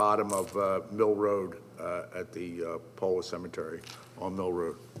end at the bottom of Mill Road at the Pola Cemetery on Mill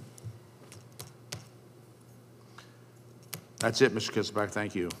Road. That's it, Mr. Kisselback.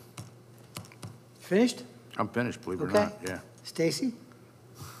 Thank you. Finished? I'm finished, believe it or Okay. not. Yeah. Stacy?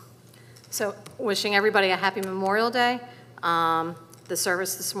 So wishing everybody a happy Memorial Day. The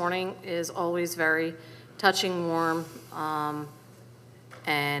service this morning is always very touching, warm,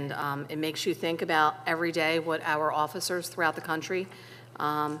 and it makes you think about every day what our officers throughout the country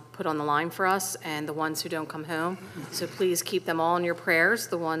put on the line for us, and the ones who don't come home. So please keep them all in your prayers,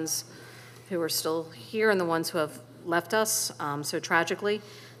 the ones who are still here and the ones who have left us so tragically.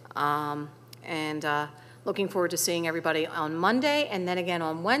 And looking forward to seeing everybody on Monday, and then again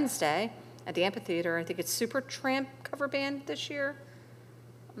on Wednesday at the amphitheater. I think it's Supertramp cover band this year.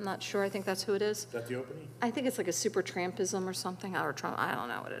 I'm not sure. I think that's who it is. Is that the opening? I think it's like a Supertrampism or something. Or Trump, I don't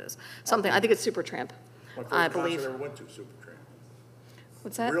know what it is. Something. I think it's Supertramp. I believe. I ever went to Supertramp.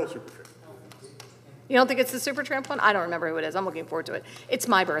 What's that? Real Super Tramp. You don't think it's the Supertramp one? I don't remember who it is. I'm looking forward to it. It's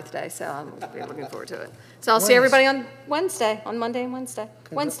my birthday, so I'm looking forward to it. So I'll see everybody on Wednesday, on Monday and Wednesday.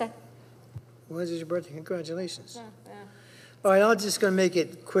 Wednesday. Wednesday's your birthday, congratulations. All right, I'm just going to make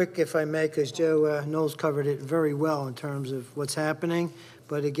it quick if I may, because Joe Knowles covered it very well in terms of what's happening.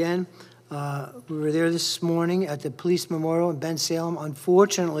 But again, we were there this morning at the police memorial in Bensalem.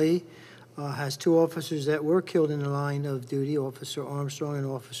 Unfortunately, has two officers that were killed in the line of duty, Officer Armstrong and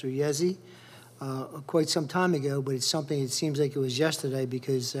Officer Yezi, quite some time ago, but it's something, it seems like it was yesterday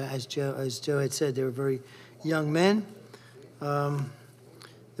because as Joe had said, they were very young men.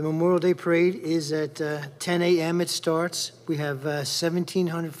 The Memorial Day Parade is at 10 a.m. it starts. We have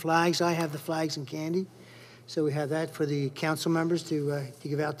 1,700 flags. I have the flags and candy. So we have that for the council members to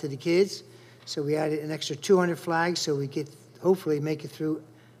give out to the kids. So we added an extra 200 flags so we could hopefully make it through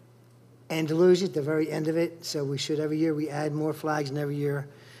Andalusia at the very end of it. So we should, every year we add more flags, and every year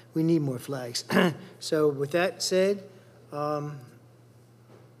we need more flags. So with that said, I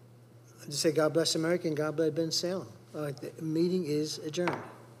just say God bless America and God bless Bensalem. The meeting is adjourned.